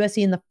talent to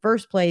USC in the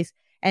first place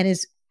and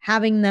is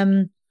having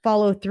them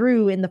follow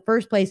through in the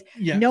first place,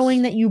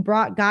 knowing that you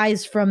brought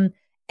guys from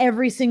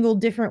every single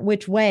different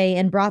which way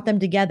and brought them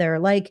together.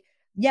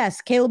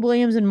 Yes, Caleb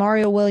Williams and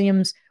Mario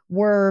Williams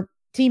were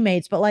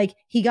teammates, but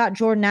he got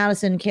Jordan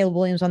Addison and Caleb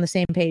Williams on the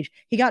same page.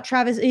 He got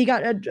Travis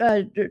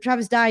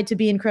Dye to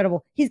be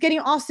incredible. He's getting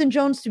Austin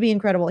Jones to be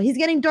incredible. He's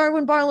getting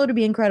Darwin Barlow to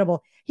be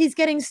incredible. He's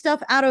getting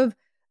stuff out of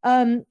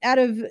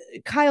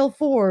Kyle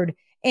Ford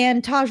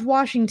and Taj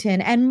Washington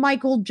and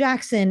Michael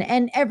Jackson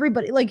and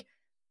everybody.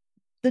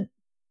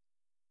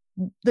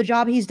 The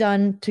job he's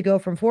done to go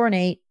from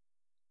 4-8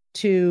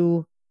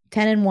 to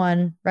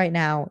 10-1 right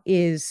now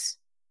is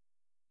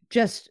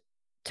just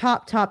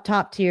top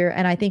tier,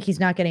 and I think he's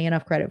not getting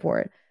enough credit for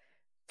it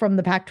from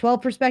the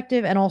Pac-12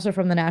 perspective and also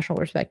from the national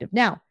perspective.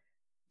 Now,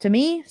 to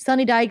me,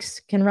 Sonny Dykes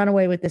can run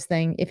away with this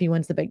thing if he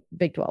wins the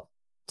Big 12.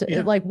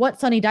 What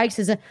Sonny Dykes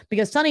is,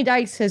 because Sonny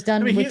Dykes has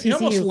done with TCU. He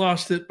almost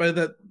lost it by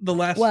the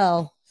last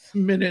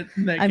minute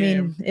in that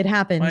game. It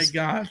happens. My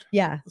God.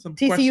 Yeah. Some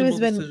TCU has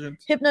been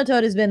decisions.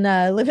 Hypnotoad has been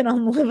living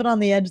on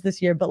the edge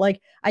this year, but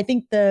I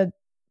think the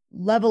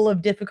level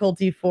of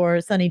difficulty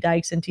for Sonny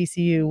Dykes and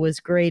TCU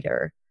was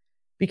greater,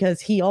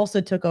 because he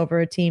also took over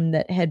a team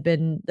that had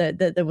been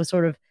that was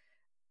sort of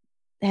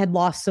had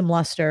lost some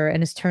luster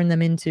and has turned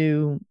them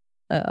into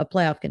a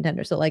playoff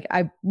contender. So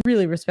I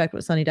really respect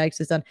what Sonny Dykes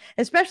has done,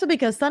 especially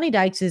because Sonny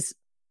Dykes is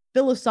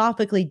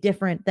philosophically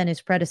different than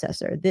his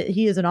predecessor.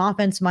 He is an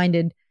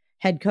offense-minded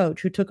head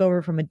coach who took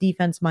over from a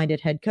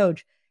defense-minded head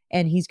coach,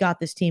 and he's got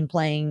this team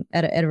playing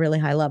at a really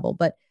high level.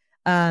 But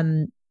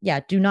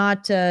do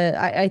not.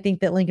 I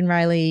think that Lincoln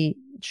Riley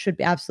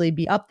should absolutely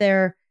be up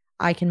there.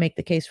 I can make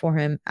the case for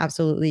him.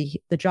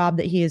 Absolutely. The job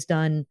that he has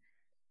done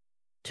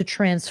to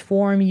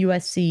transform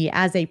USC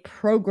as a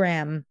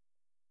program,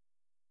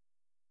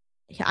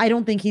 I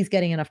don't think he's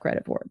getting enough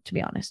credit for it, to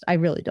be honest. I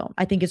really don't.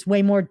 I think it's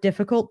way more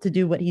difficult to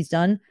do what he's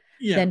done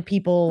than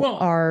people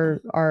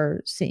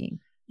are seeing.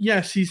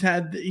 Yes, he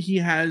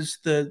has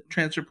the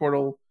transfer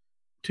portal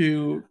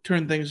to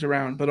turn things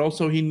around, but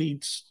also he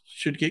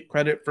should get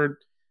credit for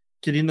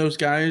getting those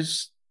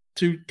guys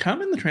to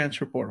come in the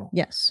transfer portal.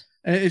 Yes.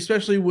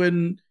 Especially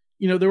when,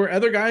 there were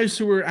other guys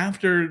who were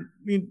after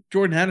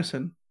Jordan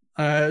Addison.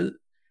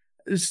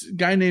 This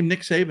guy named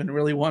Nick Saban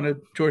really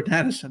wanted Jordan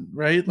Addison,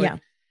 right?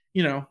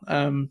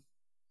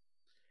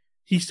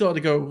 He still had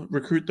to go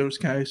recruit those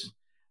guys.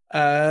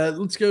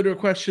 Let's go to a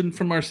question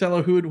from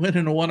Marcelo. Who would win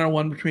in a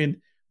one-on-one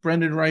between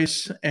Brendan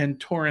Rice and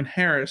Torrin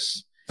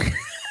Harris?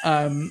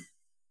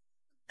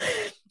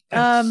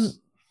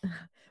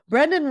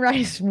 Brendan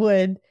Rice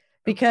would,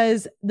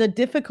 because the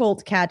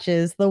difficult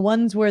catches, the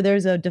ones where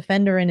there's a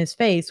defender in his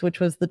face, which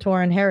was the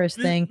Torrin Harris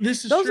thing,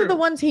 those true. Are the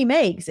ones he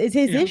makes. His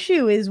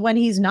issue is when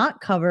he's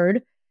not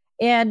covered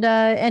and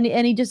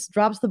he just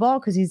drops the ball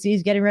because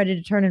he's getting ready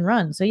to turn and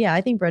run. So yeah,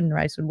 I think Brendan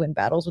Rice would win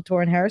battles with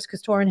Torrin Harris,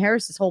 because Torrin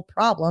Harris's whole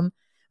problem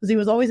was he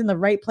was always in the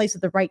right place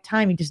at the right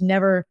time. He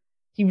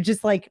would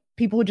just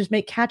people would just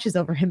make catches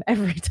over him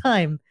every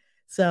time.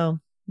 So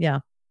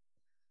yeah.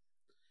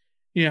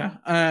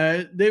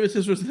 Yeah. David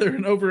says, was there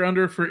an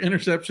over-under for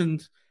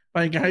interceptions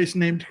by guys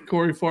named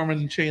Corey Foreman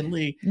and Shane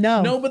Lee?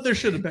 No, but there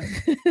should have been.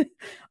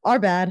 Our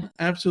bad.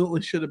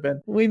 Absolutely should have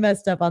been. We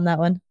messed up on that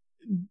one.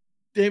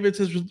 David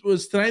says,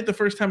 was tonight the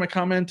first time a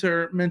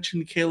commenter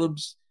mentioned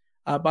Caleb's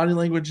body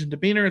language and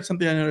demeanor? It's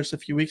something I noticed a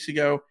few weeks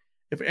ago.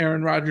 If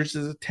Aaron Rodgers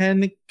is a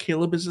 10,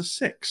 Caleb is a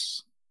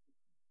 6.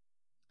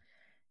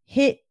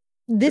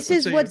 This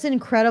is what's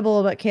incredible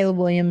about Caleb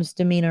Williams'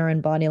 demeanor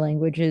and body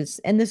language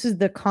and this is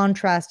the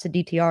contrast to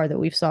DTR that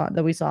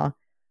we saw.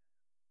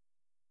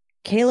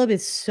 Caleb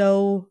is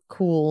so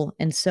cool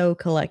and so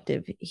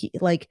collective. He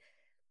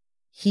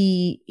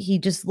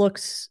just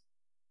looks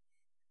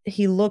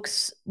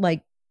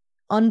like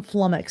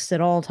unflummoxed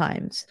at all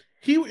times.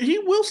 He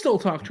will still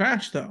talk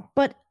trash though.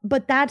 But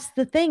that's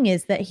the thing,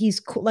 is that he's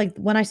cool. Like,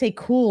 when I say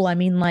cool, I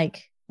mean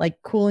like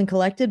cool and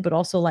collected, but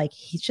also like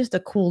he's just a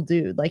cool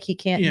dude. Like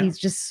he's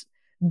just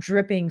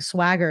dripping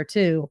swagger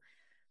too.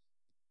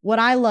 What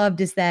I loved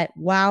is that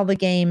while the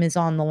game is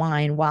on the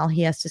line, while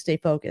he has to stay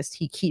focused,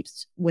 he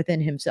keeps within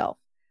himself.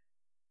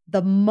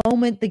 The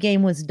moment the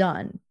game was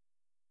done,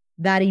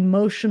 that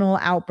emotional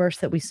outburst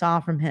that we saw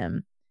from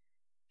him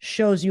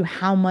shows you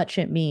how much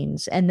it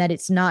means, and that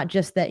it's not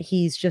just that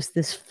he's just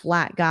this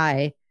flat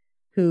guy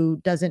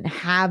who doesn't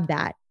have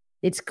that.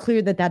 It's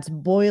clear that that's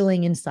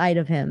boiling inside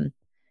of him,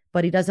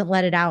 but he doesn't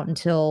let it out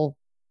until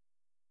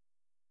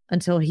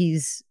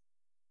he's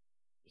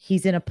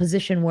in a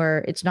position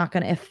where it's not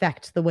going to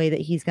affect the way that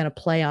he's going to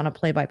play on a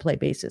play-by-play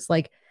basis.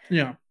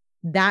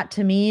 That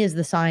to me is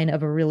the sign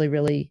of a really,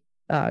 really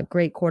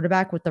great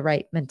quarterback with the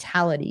right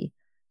mentality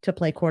to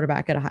play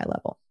quarterback at a high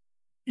level.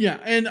 Yeah.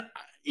 And,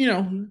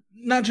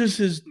 not just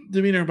his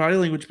demeanor and body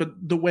language, but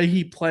the way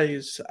he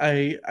plays.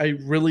 I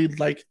really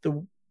like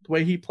the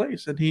way he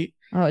plays. And he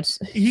good.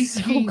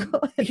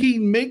 He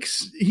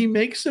makes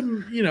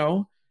some,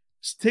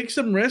 take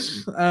some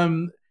risks.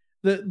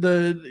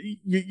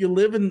 You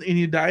live and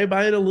you die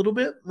by it a little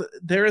bit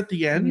there at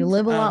the end. You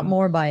live a lot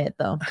more by it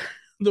though.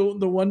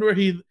 The one where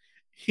he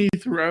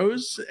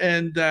throws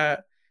and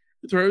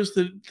throws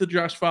to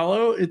Josh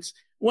Follow. It's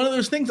one of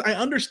those things I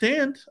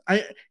understand.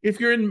 If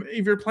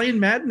you're playing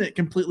Madden, it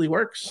completely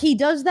works. He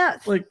does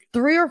that 3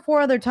 or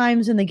 4 other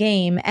times in the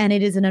game, and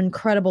it is an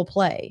incredible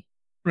play.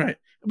 Right.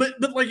 But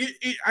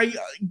I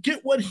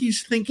get what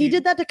he's thinking. He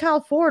did that to Kyle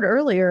Ford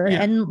earlier,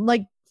 and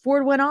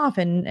Ford went off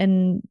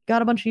and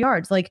got a bunch of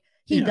yards.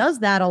 He does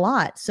that a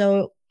lot.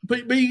 So,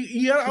 but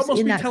you gotta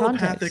almost be telepathic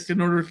context in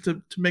order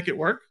to make it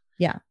work.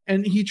 Yeah,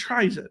 and he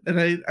tries it,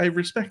 and I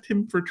respect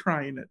him for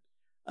trying it,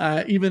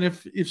 even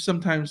if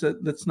sometimes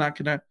that's not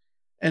gonna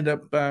end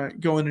up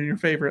going in your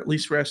favor. At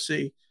least for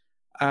SC,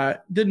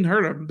 didn't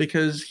hurt him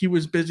because he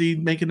was busy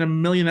making a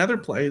million other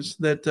plays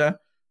that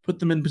put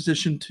them in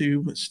position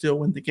to still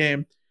win the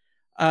game.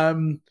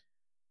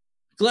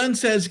 Glenn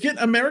says,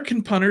 "Get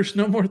American punters,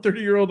 no more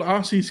 30-year-old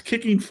Aussies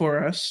kicking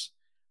for us."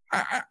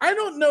 I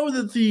don't know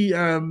that the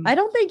I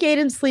don't think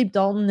Aiden Sleep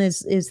Dalton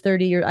is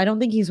 30 years. I don't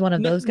think he's one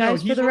of those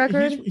guys for the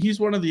record. He's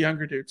one of the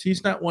younger dudes.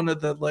 He's not one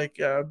of the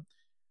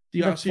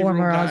the Aussie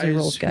former rule Aussie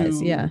rules guys.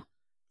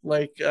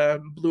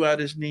 Blew out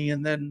his knee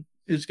and then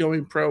is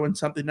going pro in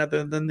something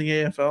other than the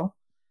AFL.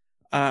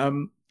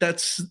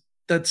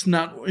 That's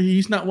not,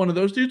 he's not one of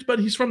those dudes, but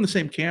he's from the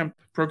same camp,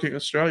 Pro Kick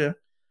Australia.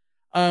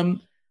 I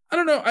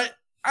don't know.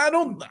 I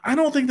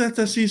don't think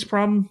that's SC's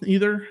problem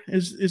either.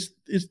 Is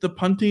the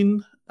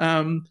punting.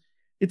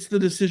 It's the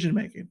decision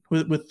making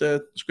with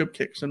the script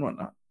kicks and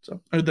whatnot.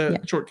 Or the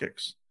short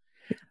kicks.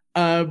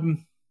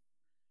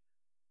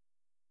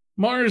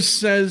 Mars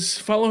says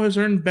Follow has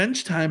earned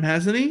bench time,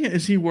 hasn't he?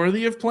 Is he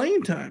worthy of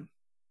playing time?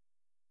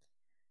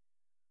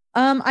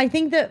 I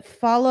think that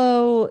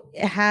Follow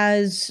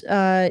is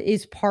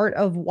part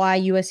of why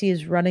USC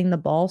is running the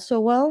ball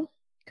so well.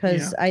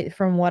 Because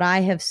from what I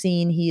have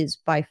seen, he is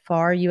by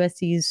far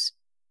USC's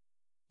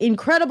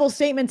incredible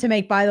statement to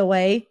make, by the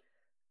way,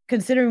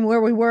 considering where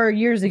we were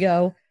years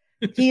ago.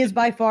 He is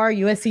by far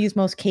USC's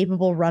most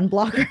capable run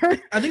blocker.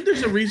 I think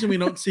there's a reason we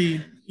don't see,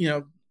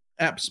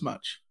 apps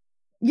much.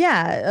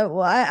 Yeah,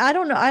 well, I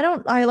don't know.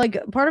 I like,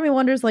 part of me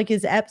wonders, like,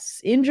 is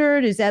Epps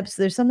injured? Is Epps,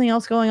 there's something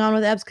else going on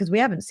with Epps? Because we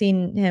haven't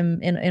seen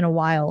him in a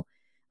while.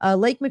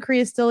 Lake McCree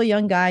is still a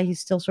young guy.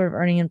 He's still sort of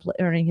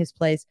earning his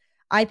place.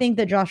 I think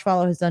that Josh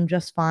Follow has done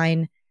just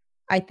fine.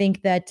 I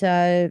think that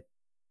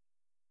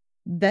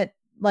that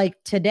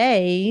like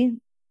today,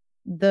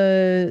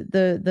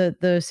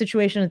 the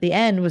situation at the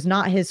end was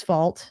not his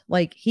fault.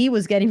 Like, he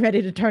was getting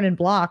ready to turn and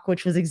block,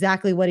 which was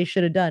exactly what he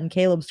should have done.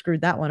 Caleb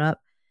screwed that one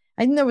up.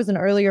 I think there was an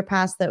earlier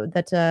pass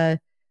that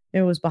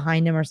it was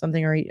behind him or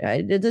something, or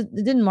it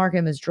didn't mark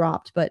him as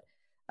dropped. But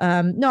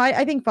no,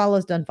 I think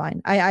Follow's done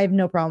fine. I have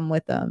no problem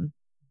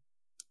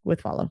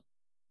with Follow.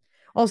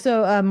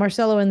 Also,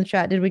 Marcelo in the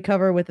chat, did we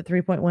cover with the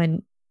 3-point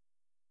win?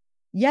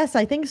 Yes,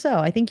 I think so.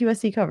 I think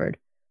USC covered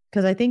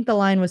because I think the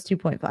line was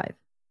 2.5.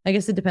 I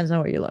guess it depends on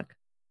where you look.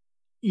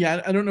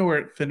 Yeah, I don't know where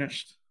it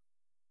finished.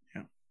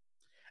 Yeah,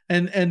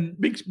 and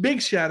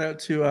big shout out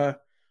to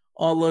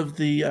all of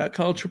the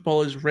College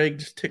Football is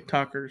Rigged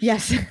TikTokers.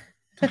 Yes.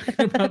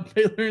 Talking about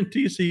Baylor and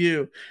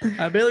TCU.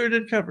 Baylor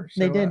did cover.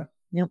 So, they did.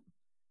 Yep.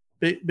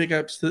 Big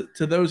ups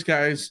to those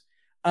guys.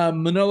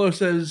 Manolo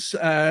says,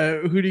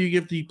 who do you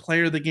give the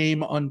player of the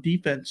game on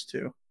defense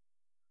to?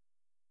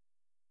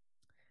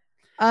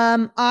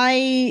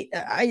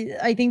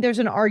 I think there's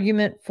an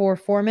argument for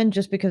Foreman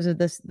just because of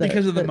this.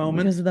 Because of the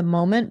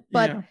moment.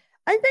 But yeah.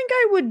 I think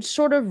I would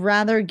sort of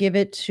rather give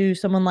it to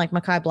someone like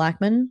Mekhi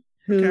Blackman,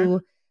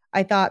 who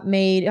I thought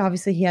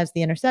obviously he has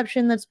the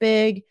interception that's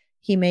big.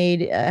 He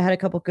had a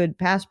couple good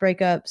pass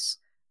breakups.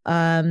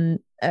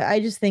 I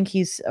just think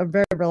he's a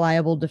very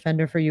reliable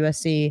defender for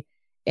USC,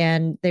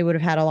 and they would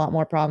have had a lot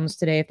more problems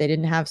today if they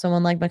didn't have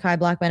someone like Mekhi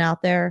Blackman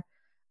out there.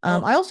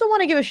 I also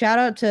want to give a shout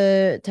out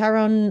to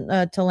Tyrone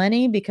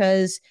Taleni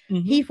because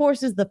he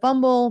forces the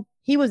fumble.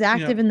 He was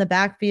active in the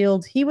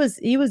backfield. He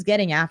was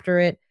getting after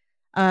it.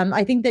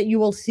 I think that you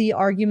will see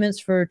arguments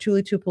for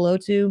Tuli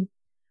Tuipulotu,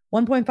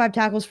 1.5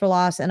 tackles for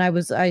loss. And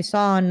I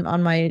saw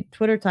on my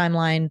Twitter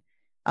timeline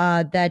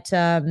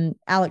that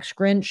Alex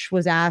Grinch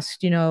was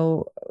asked,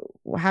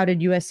 how did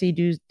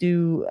USC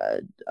do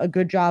a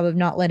good job of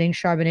not letting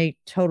Charbonnet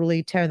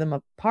totally tear them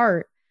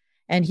apart?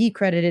 And he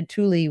credited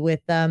Tuli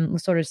with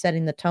sort of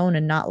setting the tone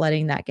and not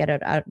letting that get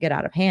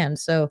out of hand.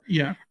 So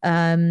yeah,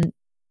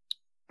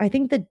 I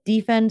think the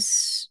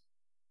defense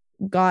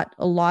got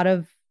a lot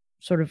of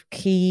sort of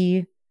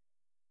key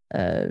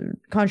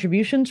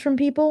contributions from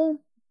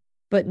people,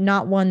 but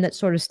not one that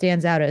sort of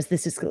stands out as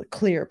this is a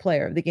clear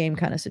player of the game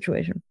kind of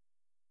situation.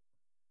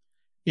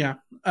 Yeah.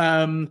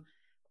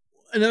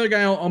 Another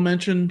guy I'll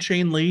mention,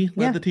 Shane Lee,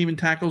 led the team in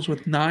tackles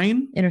with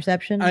 9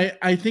 interceptions.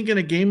 I think in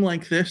a game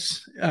like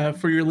this,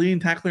 for your leading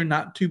tackler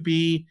not to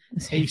be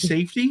a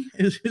safety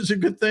is a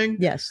good thing.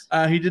 Yes.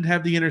 He did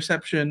have the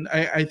interception.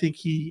 I think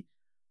he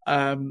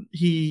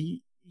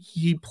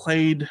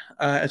played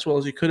as well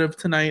as he could have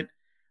tonight.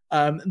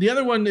 The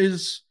other one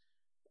is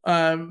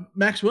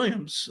Max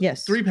Williams.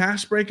 Yes. 3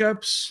 pass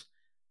breakups,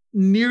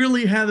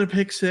 nearly had a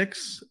pick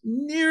six.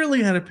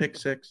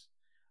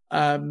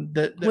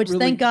 Which really,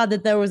 thank God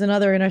that there was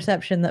another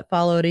interception that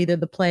followed either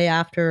the play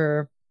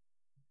after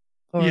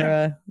or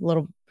a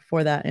little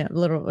before that, a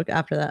little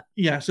after that.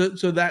 Yeah, so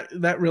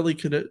that really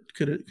could have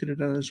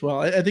done as well.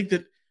 I think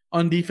that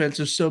on defense,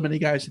 there's so many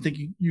guys. I think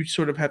you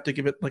sort of have to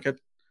give it like it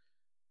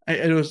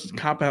was a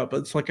cop out, but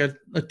it's like a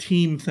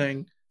team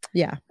thing.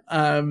 Yeah.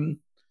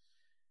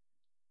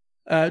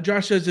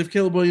 Josh says, if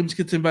Caleb Williams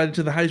gets invited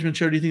to the Heisman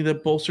show, do you think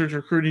that bolsters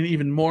recruiting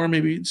even more?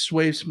 Maybe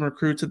sway some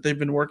recruits that they've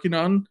been working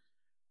on.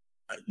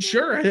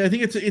 Sure, I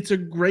think it's a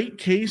great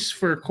case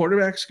for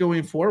quarterbacks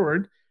going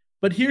forward.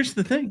 But here's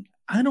the thing: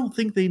 I don't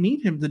think they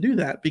need him to do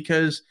that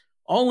because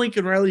all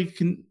Lincoln Riley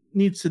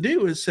needs to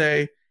do is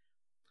say,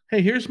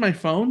 "Hey, here's my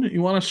phone.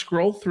 You want to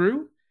scroll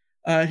through?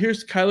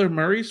 Here's Kyler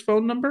Murray's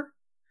phone number.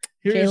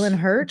 Here's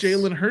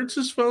Jalen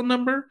Hurts' phone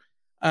number.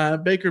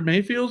 Baker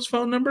Mayfield's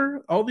phone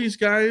number. All these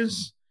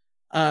guys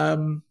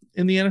in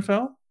the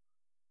NFL."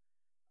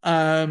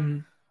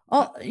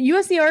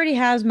 USC already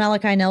has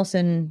Malachi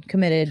Nelson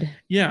committed.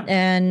 Yeah.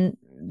 And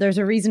there's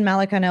a reason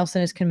Malachi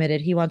Nelson is committed.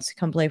 He wants to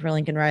come play for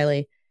Lincoln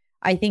Riley.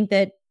 I think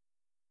that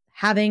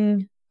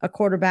having a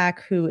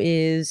quarterback who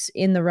is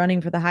in the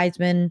running for the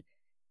Heisman,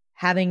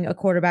 having a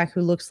quarterback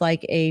who looks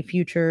like a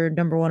future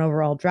number 1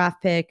 overall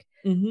draft pick,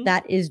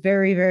 that is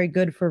very, very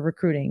good for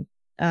recruiting.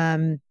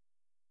 But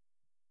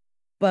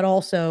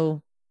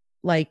also,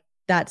 like,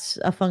 that's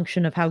a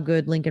function of how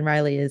good Lincoln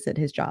Riley is at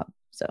his job.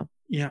 So,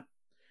 yeah.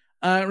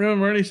 Roman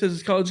Murray says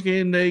it's College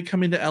Game Day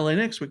coming to LA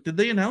next week. Did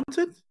they announce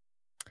it?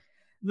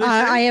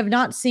 I have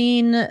not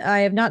seen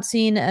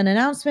an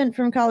announcement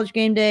from College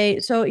Game Day.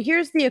 So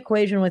here's the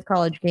equation with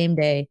College Game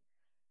Day.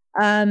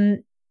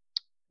 The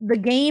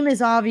game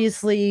is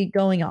obviously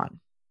going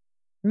on.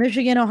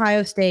 Michigan,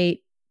 Ohio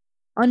State,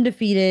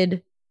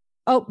 undefeated.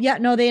 Oh, yeah,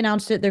 no, they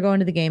announced it. They're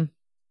going to the game.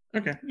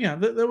 Okay. Yeah,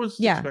 that was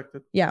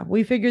expected. Yeah,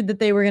 we figured that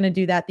they were going to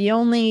do that. The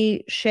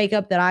only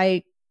shakeup that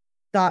I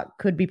thought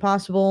could be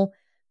possible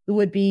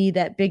would be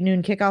that Big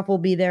Noon Kickoff will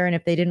be there. And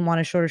if they didn't want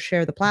to sort of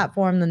share the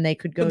platform, then they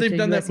could go to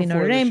USC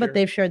Notre Dame, but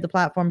they've shared the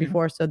platform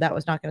before. So that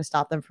was not going to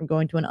stop them from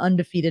going to an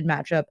undefeated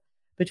matchup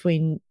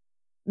between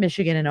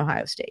Michigan and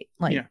Ohio State.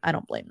 I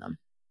don't blame them.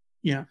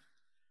 Yeah.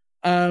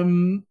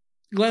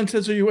 Glenn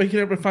says, are you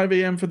waking up at 5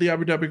 a.m. for the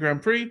Abu Dhabi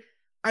Grand Prix?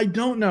 I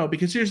don't know,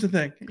 because here's the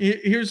thing.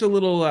 Here's a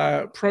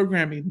little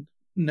programming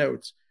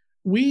note.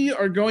 We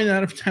are going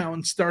out of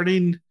town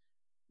starting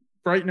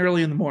bright and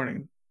early in the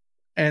morning.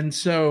 And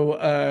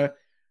so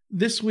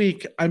this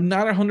week, I'm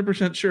not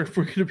 100% sure if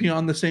we're going to be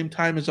on the same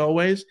time as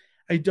always.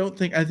 I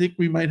think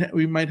we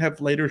might have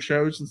later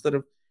shows instead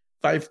of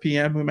 5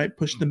 p.m. We might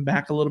push them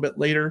back a little bit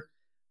later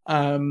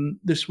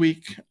this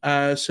week.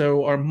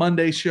 So our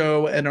Monday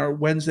show and our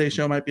Wednesday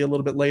show might be a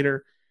little bit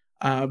later.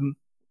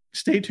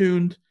 Stay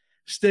tuned.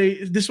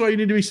 This is why you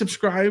need to be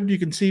subscribed. You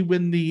can see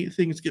when the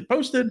things get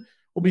posted.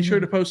 We'll be sure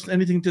to post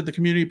anything to the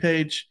community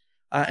page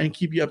and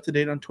keep you up to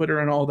date on Twitter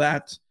and all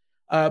that.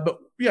 But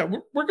yeah,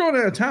 we're going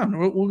out of town.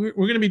 We're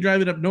going to be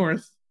driving up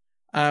north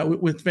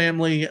with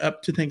family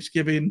up to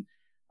Thanksgiving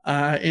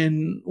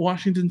in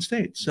Washington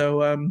State.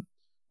 So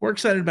we're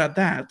excited about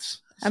that.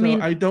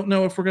 So I don't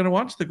know if we're going to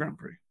watch the Grand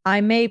Prix.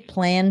 I may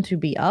plan to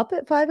be up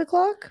at 5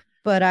 o'clock,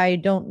 but I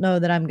don't know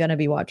that I'm going to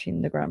be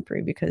watching the Grand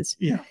Prix, because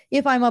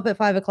if I'm up at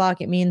 5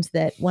 o'clock, it means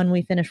that when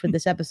we finish with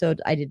this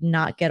episode, I did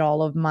not get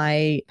all of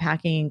my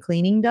packing and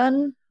cleaning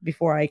done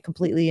before I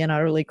completely and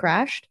utterly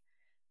crashed,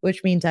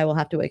 which means I will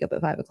have to wake up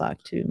at 5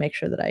 o'clock to make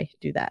sure that I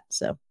do that.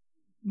 So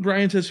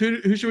Brian says,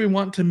 who should we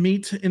want to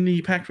meet in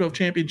the Pac-12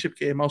 championship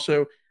game?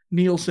 Also,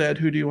 Neil said,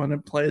 who do you want to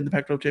play in the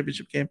Pac-12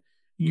 championship game?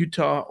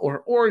 Utah or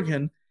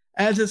Oregon?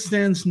 As it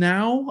stands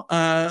now,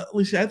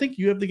 Lisa, I think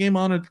you have the game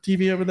on a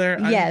TV over there.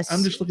 Yes.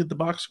 I'm just looking at the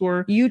box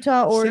score.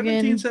 Utah,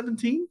 Oregon.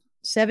 17-17?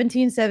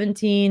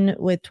 17-17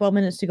 with 12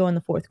 minutes to go in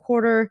the fourth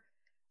quarter.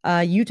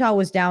 Utah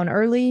was down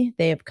early.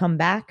 They have come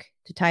back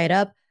to tie it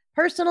up.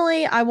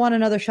 Personally, I want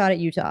another shot at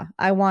Utah.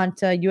 I want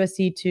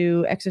USC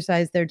to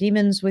exercise their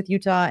demons with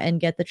Utah and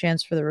get the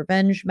chance for the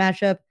revenge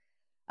matchup.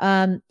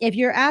 If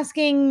you're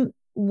asking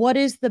what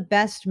is the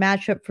best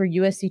matchup for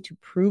USC to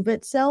prove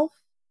itself,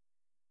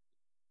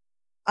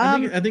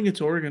 I think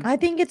it's Oregon. I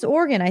think it's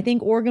Oregon. I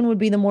think Oregon would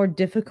be the more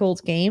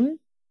difficult game.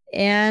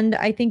 And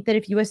I think that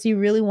if USC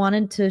really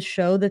wanted to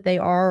show that they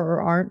are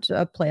or aren't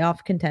a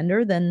playoff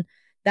contender, then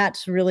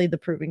that's really the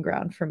proving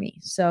ground for me.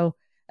 So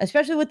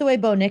especially with the way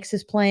Bo Nix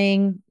is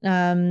playing,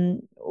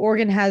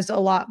 Oregon has a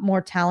lot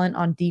more talent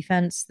on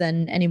defense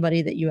than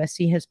anybody that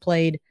USC has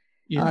played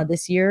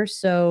this year.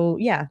 So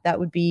yeah, that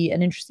would be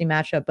an interesting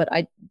matchup, but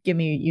give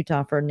me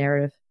Utah for a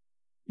narrative.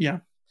 Yeah.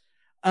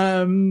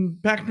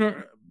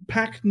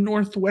 Pac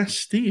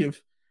Northwest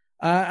Steve,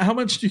 how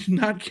much do you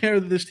not care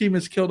that this team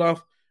has killed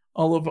off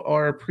all of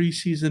our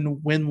preseason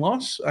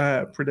win-loss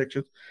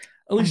predictions?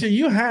 Alicia,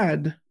 you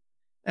had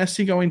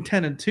SC going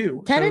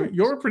 10-2. So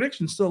your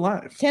prediction's still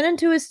alive.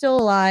 10-2 is still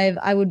alive.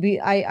 I would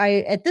be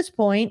I at this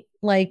point,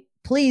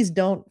 please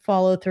don't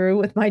follow through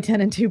with my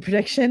 10-2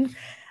 prediction.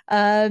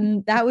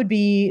 That would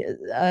be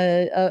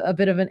a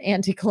bit of an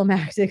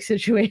anticlimactic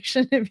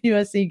situation if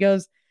USC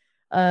goes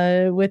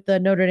with the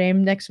Notre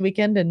Dame next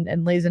weekend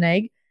and lays an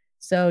egg.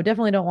 So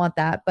definitely don't want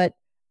that. But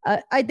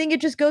I think it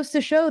just goes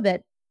to show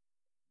that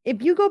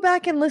if you go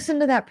back and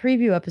listen to that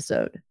preview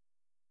episode,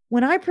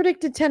 when I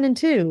predicted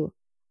 10-2,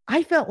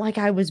 I felt like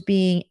I was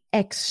being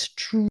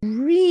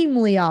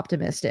extremely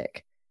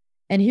optimistic.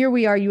 And here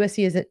we are,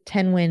 USC is at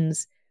 10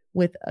 wins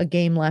with a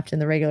game left in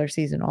the regular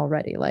season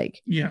already.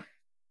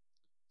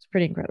 It's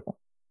pretty incredible.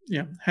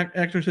 Yeah.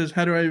 Hector says,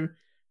 how do I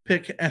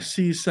pick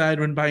SC's side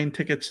when buying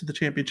tickets to the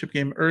championship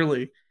game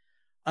early?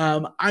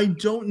 I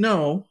don't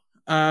know.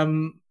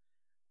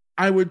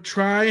 I would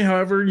try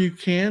however you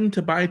can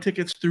to buy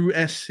tickets through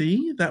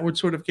SC. That would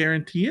sort of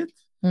guarantee it.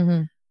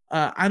 Mm-hmm.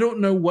 I don't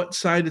know what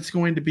side it's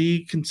going to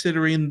be,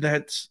 considering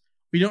that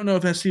we don't know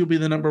if SC will be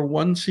the number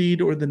 1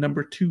 seed or the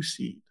number 2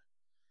 seed.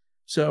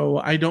 So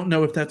I don't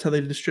know if that's how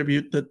they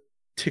distribute the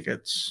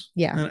tickets.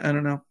 Yeah. I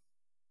don't know.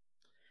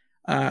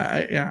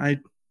 I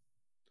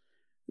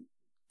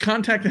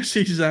contact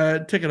SC's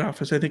ticket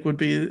office, I think would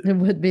be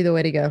the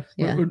way to go.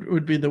 Yeah.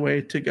 Would be the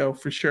way to go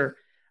for sure.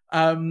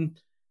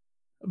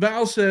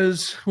 Val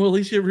says, will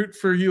Alicia root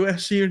for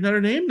USC or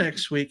Notre Dame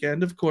next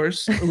weekend? Of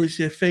course,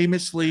 Alicia,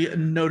 famously a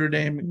Notre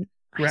Dame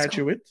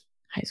graduate.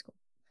 High school.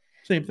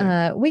 Same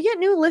thing. We get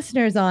new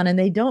listeners on and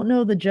they don't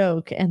know the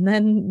joke, and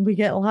then we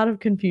get a lot of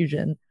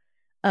confusion.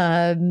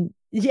 I will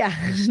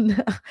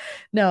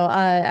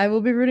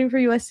be rooting for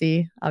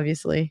USC,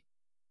 obviously,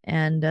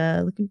 and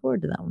looking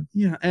forward to that one.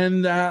 Yeah,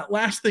 and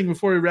last thing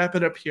before we wrap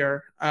it up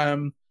here.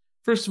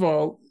 First of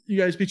all, you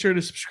guys be sure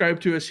to subscribe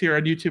to us here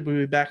on YouTube. We'll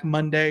be back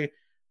Monday.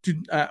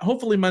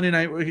 Hopefully Monday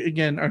night.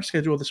 Again, our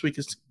schedule this week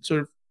is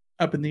sort of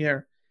up in the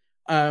air.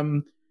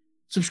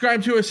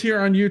 Subscribe to us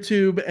here on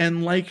YouTube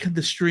and like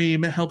the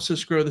stream. It helps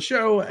us grow the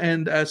show.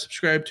 And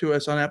subscribe to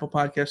us on Apple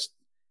Podcasts,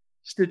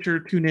 Stitcher,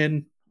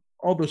 TuneIn,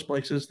 all those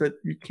places that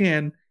you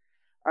can.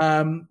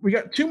 We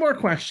got 2 more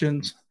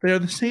questions. They are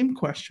the same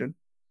question.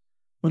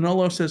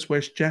 Manolo says,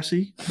 "Where's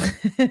Jesse?"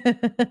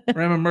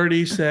 Rama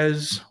Murdy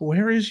says,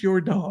 "Where is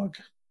your dog?"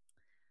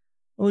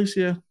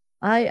 Alicia,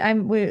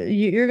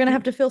 you're gonna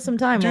have to fill some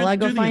time while I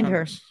go find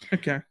her.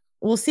 Okay.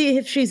 We'll see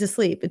if she's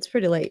asleep. It's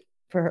pretty late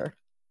for her,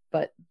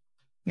 but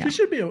yeah. She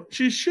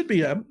should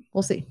be up.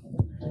 We'll see.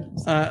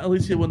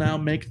 Alicia will now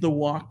make the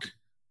walk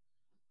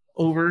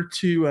over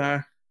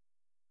to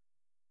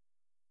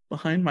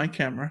behind my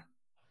camera.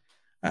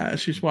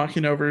 She's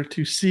walking over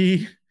to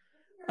see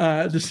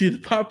the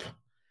pup.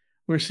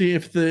 We'll see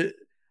if the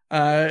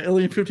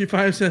Alien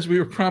 55 says we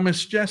were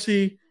promised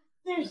Jesse.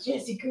 There's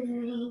Jessie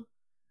girl.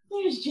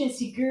 There's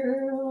Jessie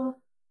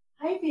girl.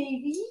 Hi,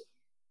 baby.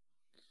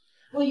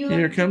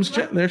 Here comes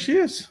there she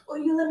is. Will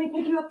you let me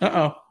pick you up?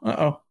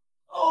 Uh-oh.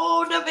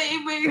 Oh, the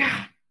baby.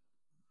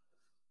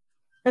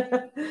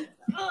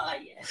 Oh,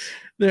 yes.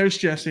 There's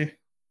Jesse.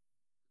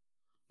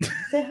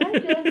 Say hi,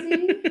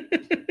 Jesse.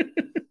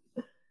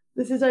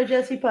 This is our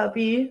Jessie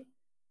puppy.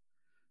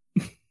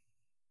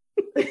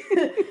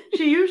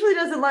 She usually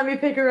doesn't let me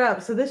pick her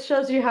up, so this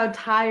shows you how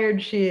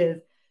tired she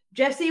is.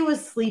 Jessie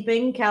was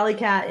sleeping. Callie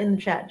Cat in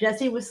the chat.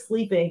 Jessie was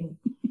sleeping.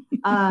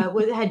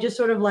 Had just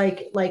sort of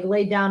like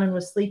laid down and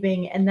was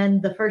sleeping, and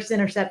then the first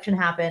interception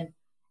happened,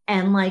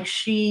 and like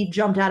she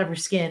jumped out of her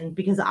skin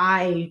because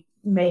I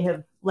may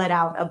have let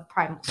out a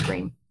primal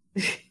scream.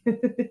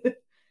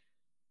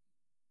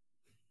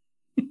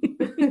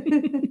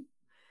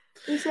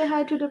 You say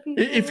hi to the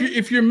people.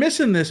 If you're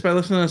missing this by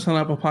listening to us on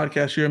Apple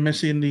Podcasts, you're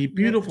missing the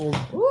beautiful,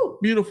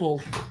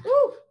 beautiful,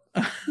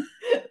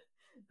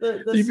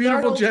 the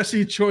beautiful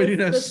Jessie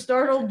joining us. The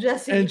startled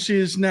Jessie, and she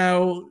is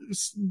now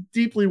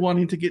deeply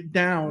wanting to get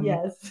down.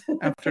 Yes.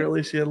 After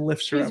Alicia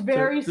lifts her up. She's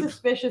very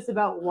suspicious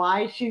about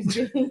why she's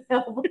getting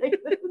help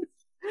like this.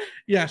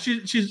 Yeah,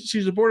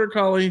 she's a border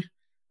collie.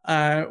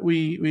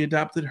 We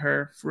adopted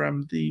her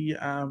from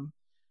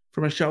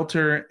a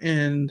shelter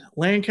in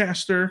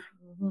Lancaster.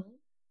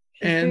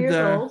 She's 2 years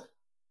old.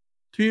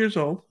 2 years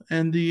old,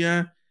 and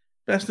the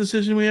best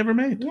decision we ever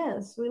made.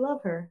 Yes, we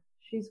love her.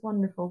 She's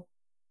wonderful.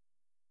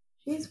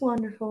 She's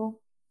wonderful.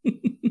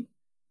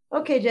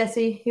 Okay,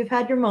 Jessie, you've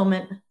had your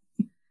moment.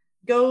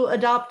 Go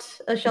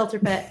adopt a shelter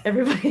pet,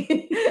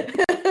 everybody.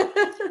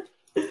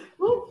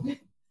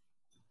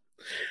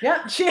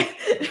 Yep,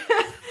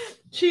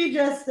 she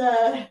just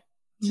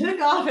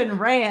took off and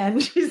ran.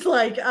 She's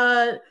like,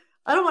 I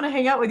don't want to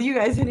hang out with you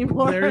guys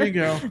anymore. There you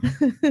go.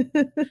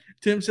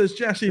 Tim says,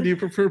 Jessie, do you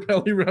prefer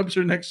belly rubs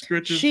or neck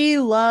scritches? She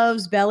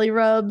loves belly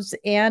rubs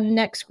and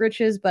neck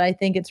scritches, but I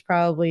think it's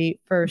probably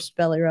first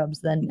belly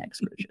rubs, then neck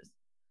scritches.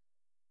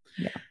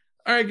 Yeah.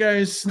 All right,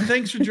 guys.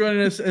 Thanks for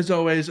joining us. As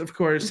always, of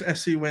course,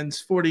 SC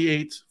wins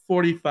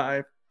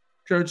 48-45.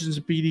 Trojans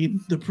beating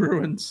the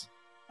Bruins,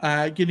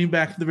 getting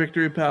back the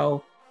victory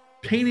bell,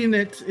 painting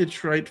it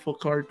its rightful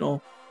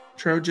cardinal.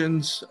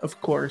 Trojans,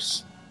 of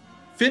course,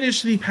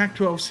 finish the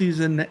Pac-12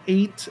 season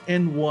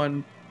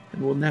 8-1,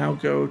 and will now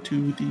go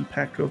to the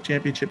Pac-12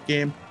 championship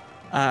game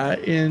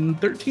in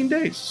 13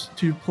 days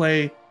to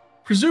play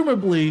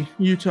presumably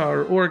Utah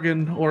or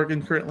Oregon.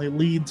 Oregon currently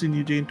leads in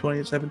Eugene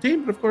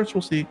 2017, but of course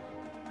we'll see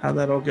how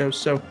that all goes.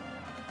 So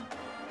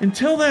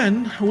until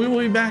then, we will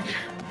be back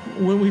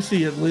when we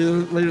see it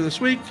later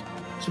this week.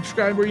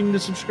 Subscribe where you need to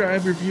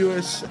subscribe, review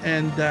us,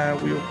 and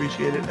we will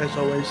appreciate it as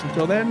always.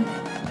 Until then,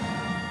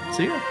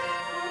 see ya.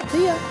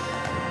 See ya.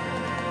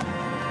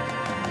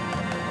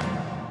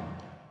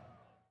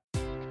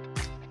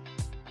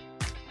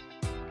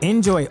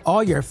 Enjoy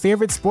all your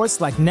favorite sports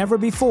like never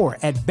before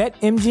at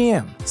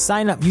BetMGM.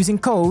 Sign up using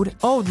code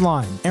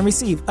OldLine and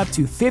receive up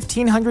to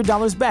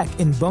 $1,500 back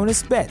in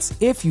bonus bets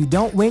if you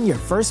don't win your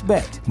first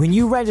bet. When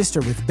you register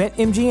with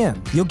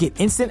BetMGM, you'll get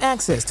instant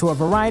access to a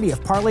variety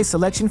of parlay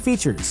selection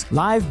features,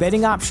 live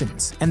betting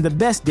options, and the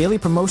best daily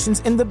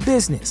promotions in the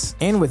business.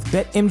 And with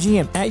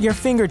BetMGM at your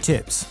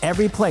fingertips,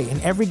 every play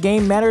and every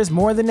game matters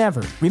more than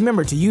ever.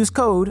 Remember to use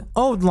code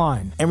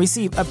OldLine and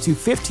receive up to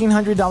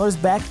 $1,500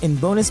 back in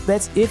bonus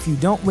bets if you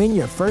don't win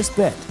your first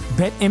bet.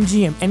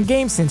 BetMGM and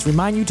GameSense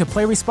remind you to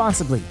play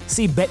responsibly.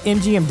 See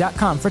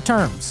BetMGM.com for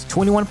terms.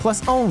 21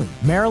 plus only.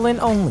 Maryland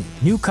only.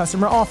 New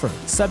customer offer.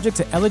 Subject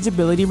to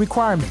eligibility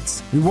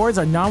requirements. Rewards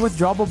are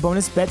non-withdrawable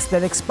bonus bets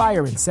that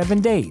expire in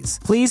 7 days.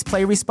 Please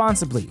play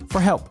responsibly.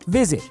 For help,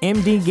 visit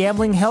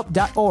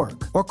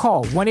mdgamblinghelp.org or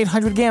call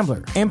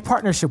 1-800-GAMBLER in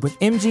partnership with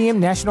MGM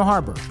National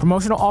Harbor.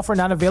 Promotional offer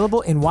not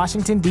available in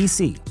Washington,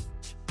 D.C.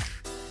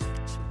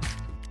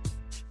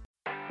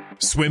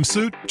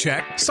 Swimsuit?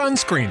 Check.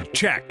 Sunscreen?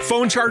 Check.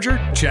 Phone charger?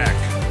 Check.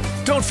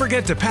 Don't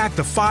forget to pack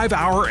the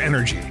 5-Hour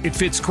Energy. It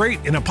fits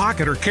great in a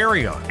pocket or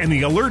carry-on, and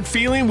the alert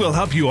feeling will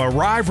help you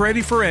arrive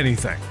ready for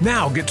anything.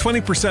 Now get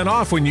 20%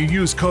 off when you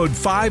use code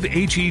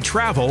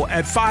 5HETRAVEL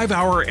at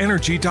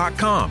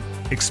 5hourenergy.com.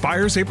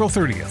 Expires April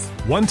 30th.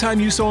 One-time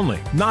use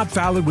only. Not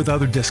valid with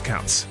other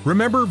discounts.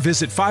 Remember,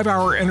 visit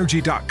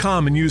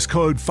 5hourenergy.com and use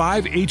code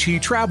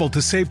 5HETRAVEL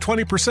to save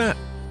 20%.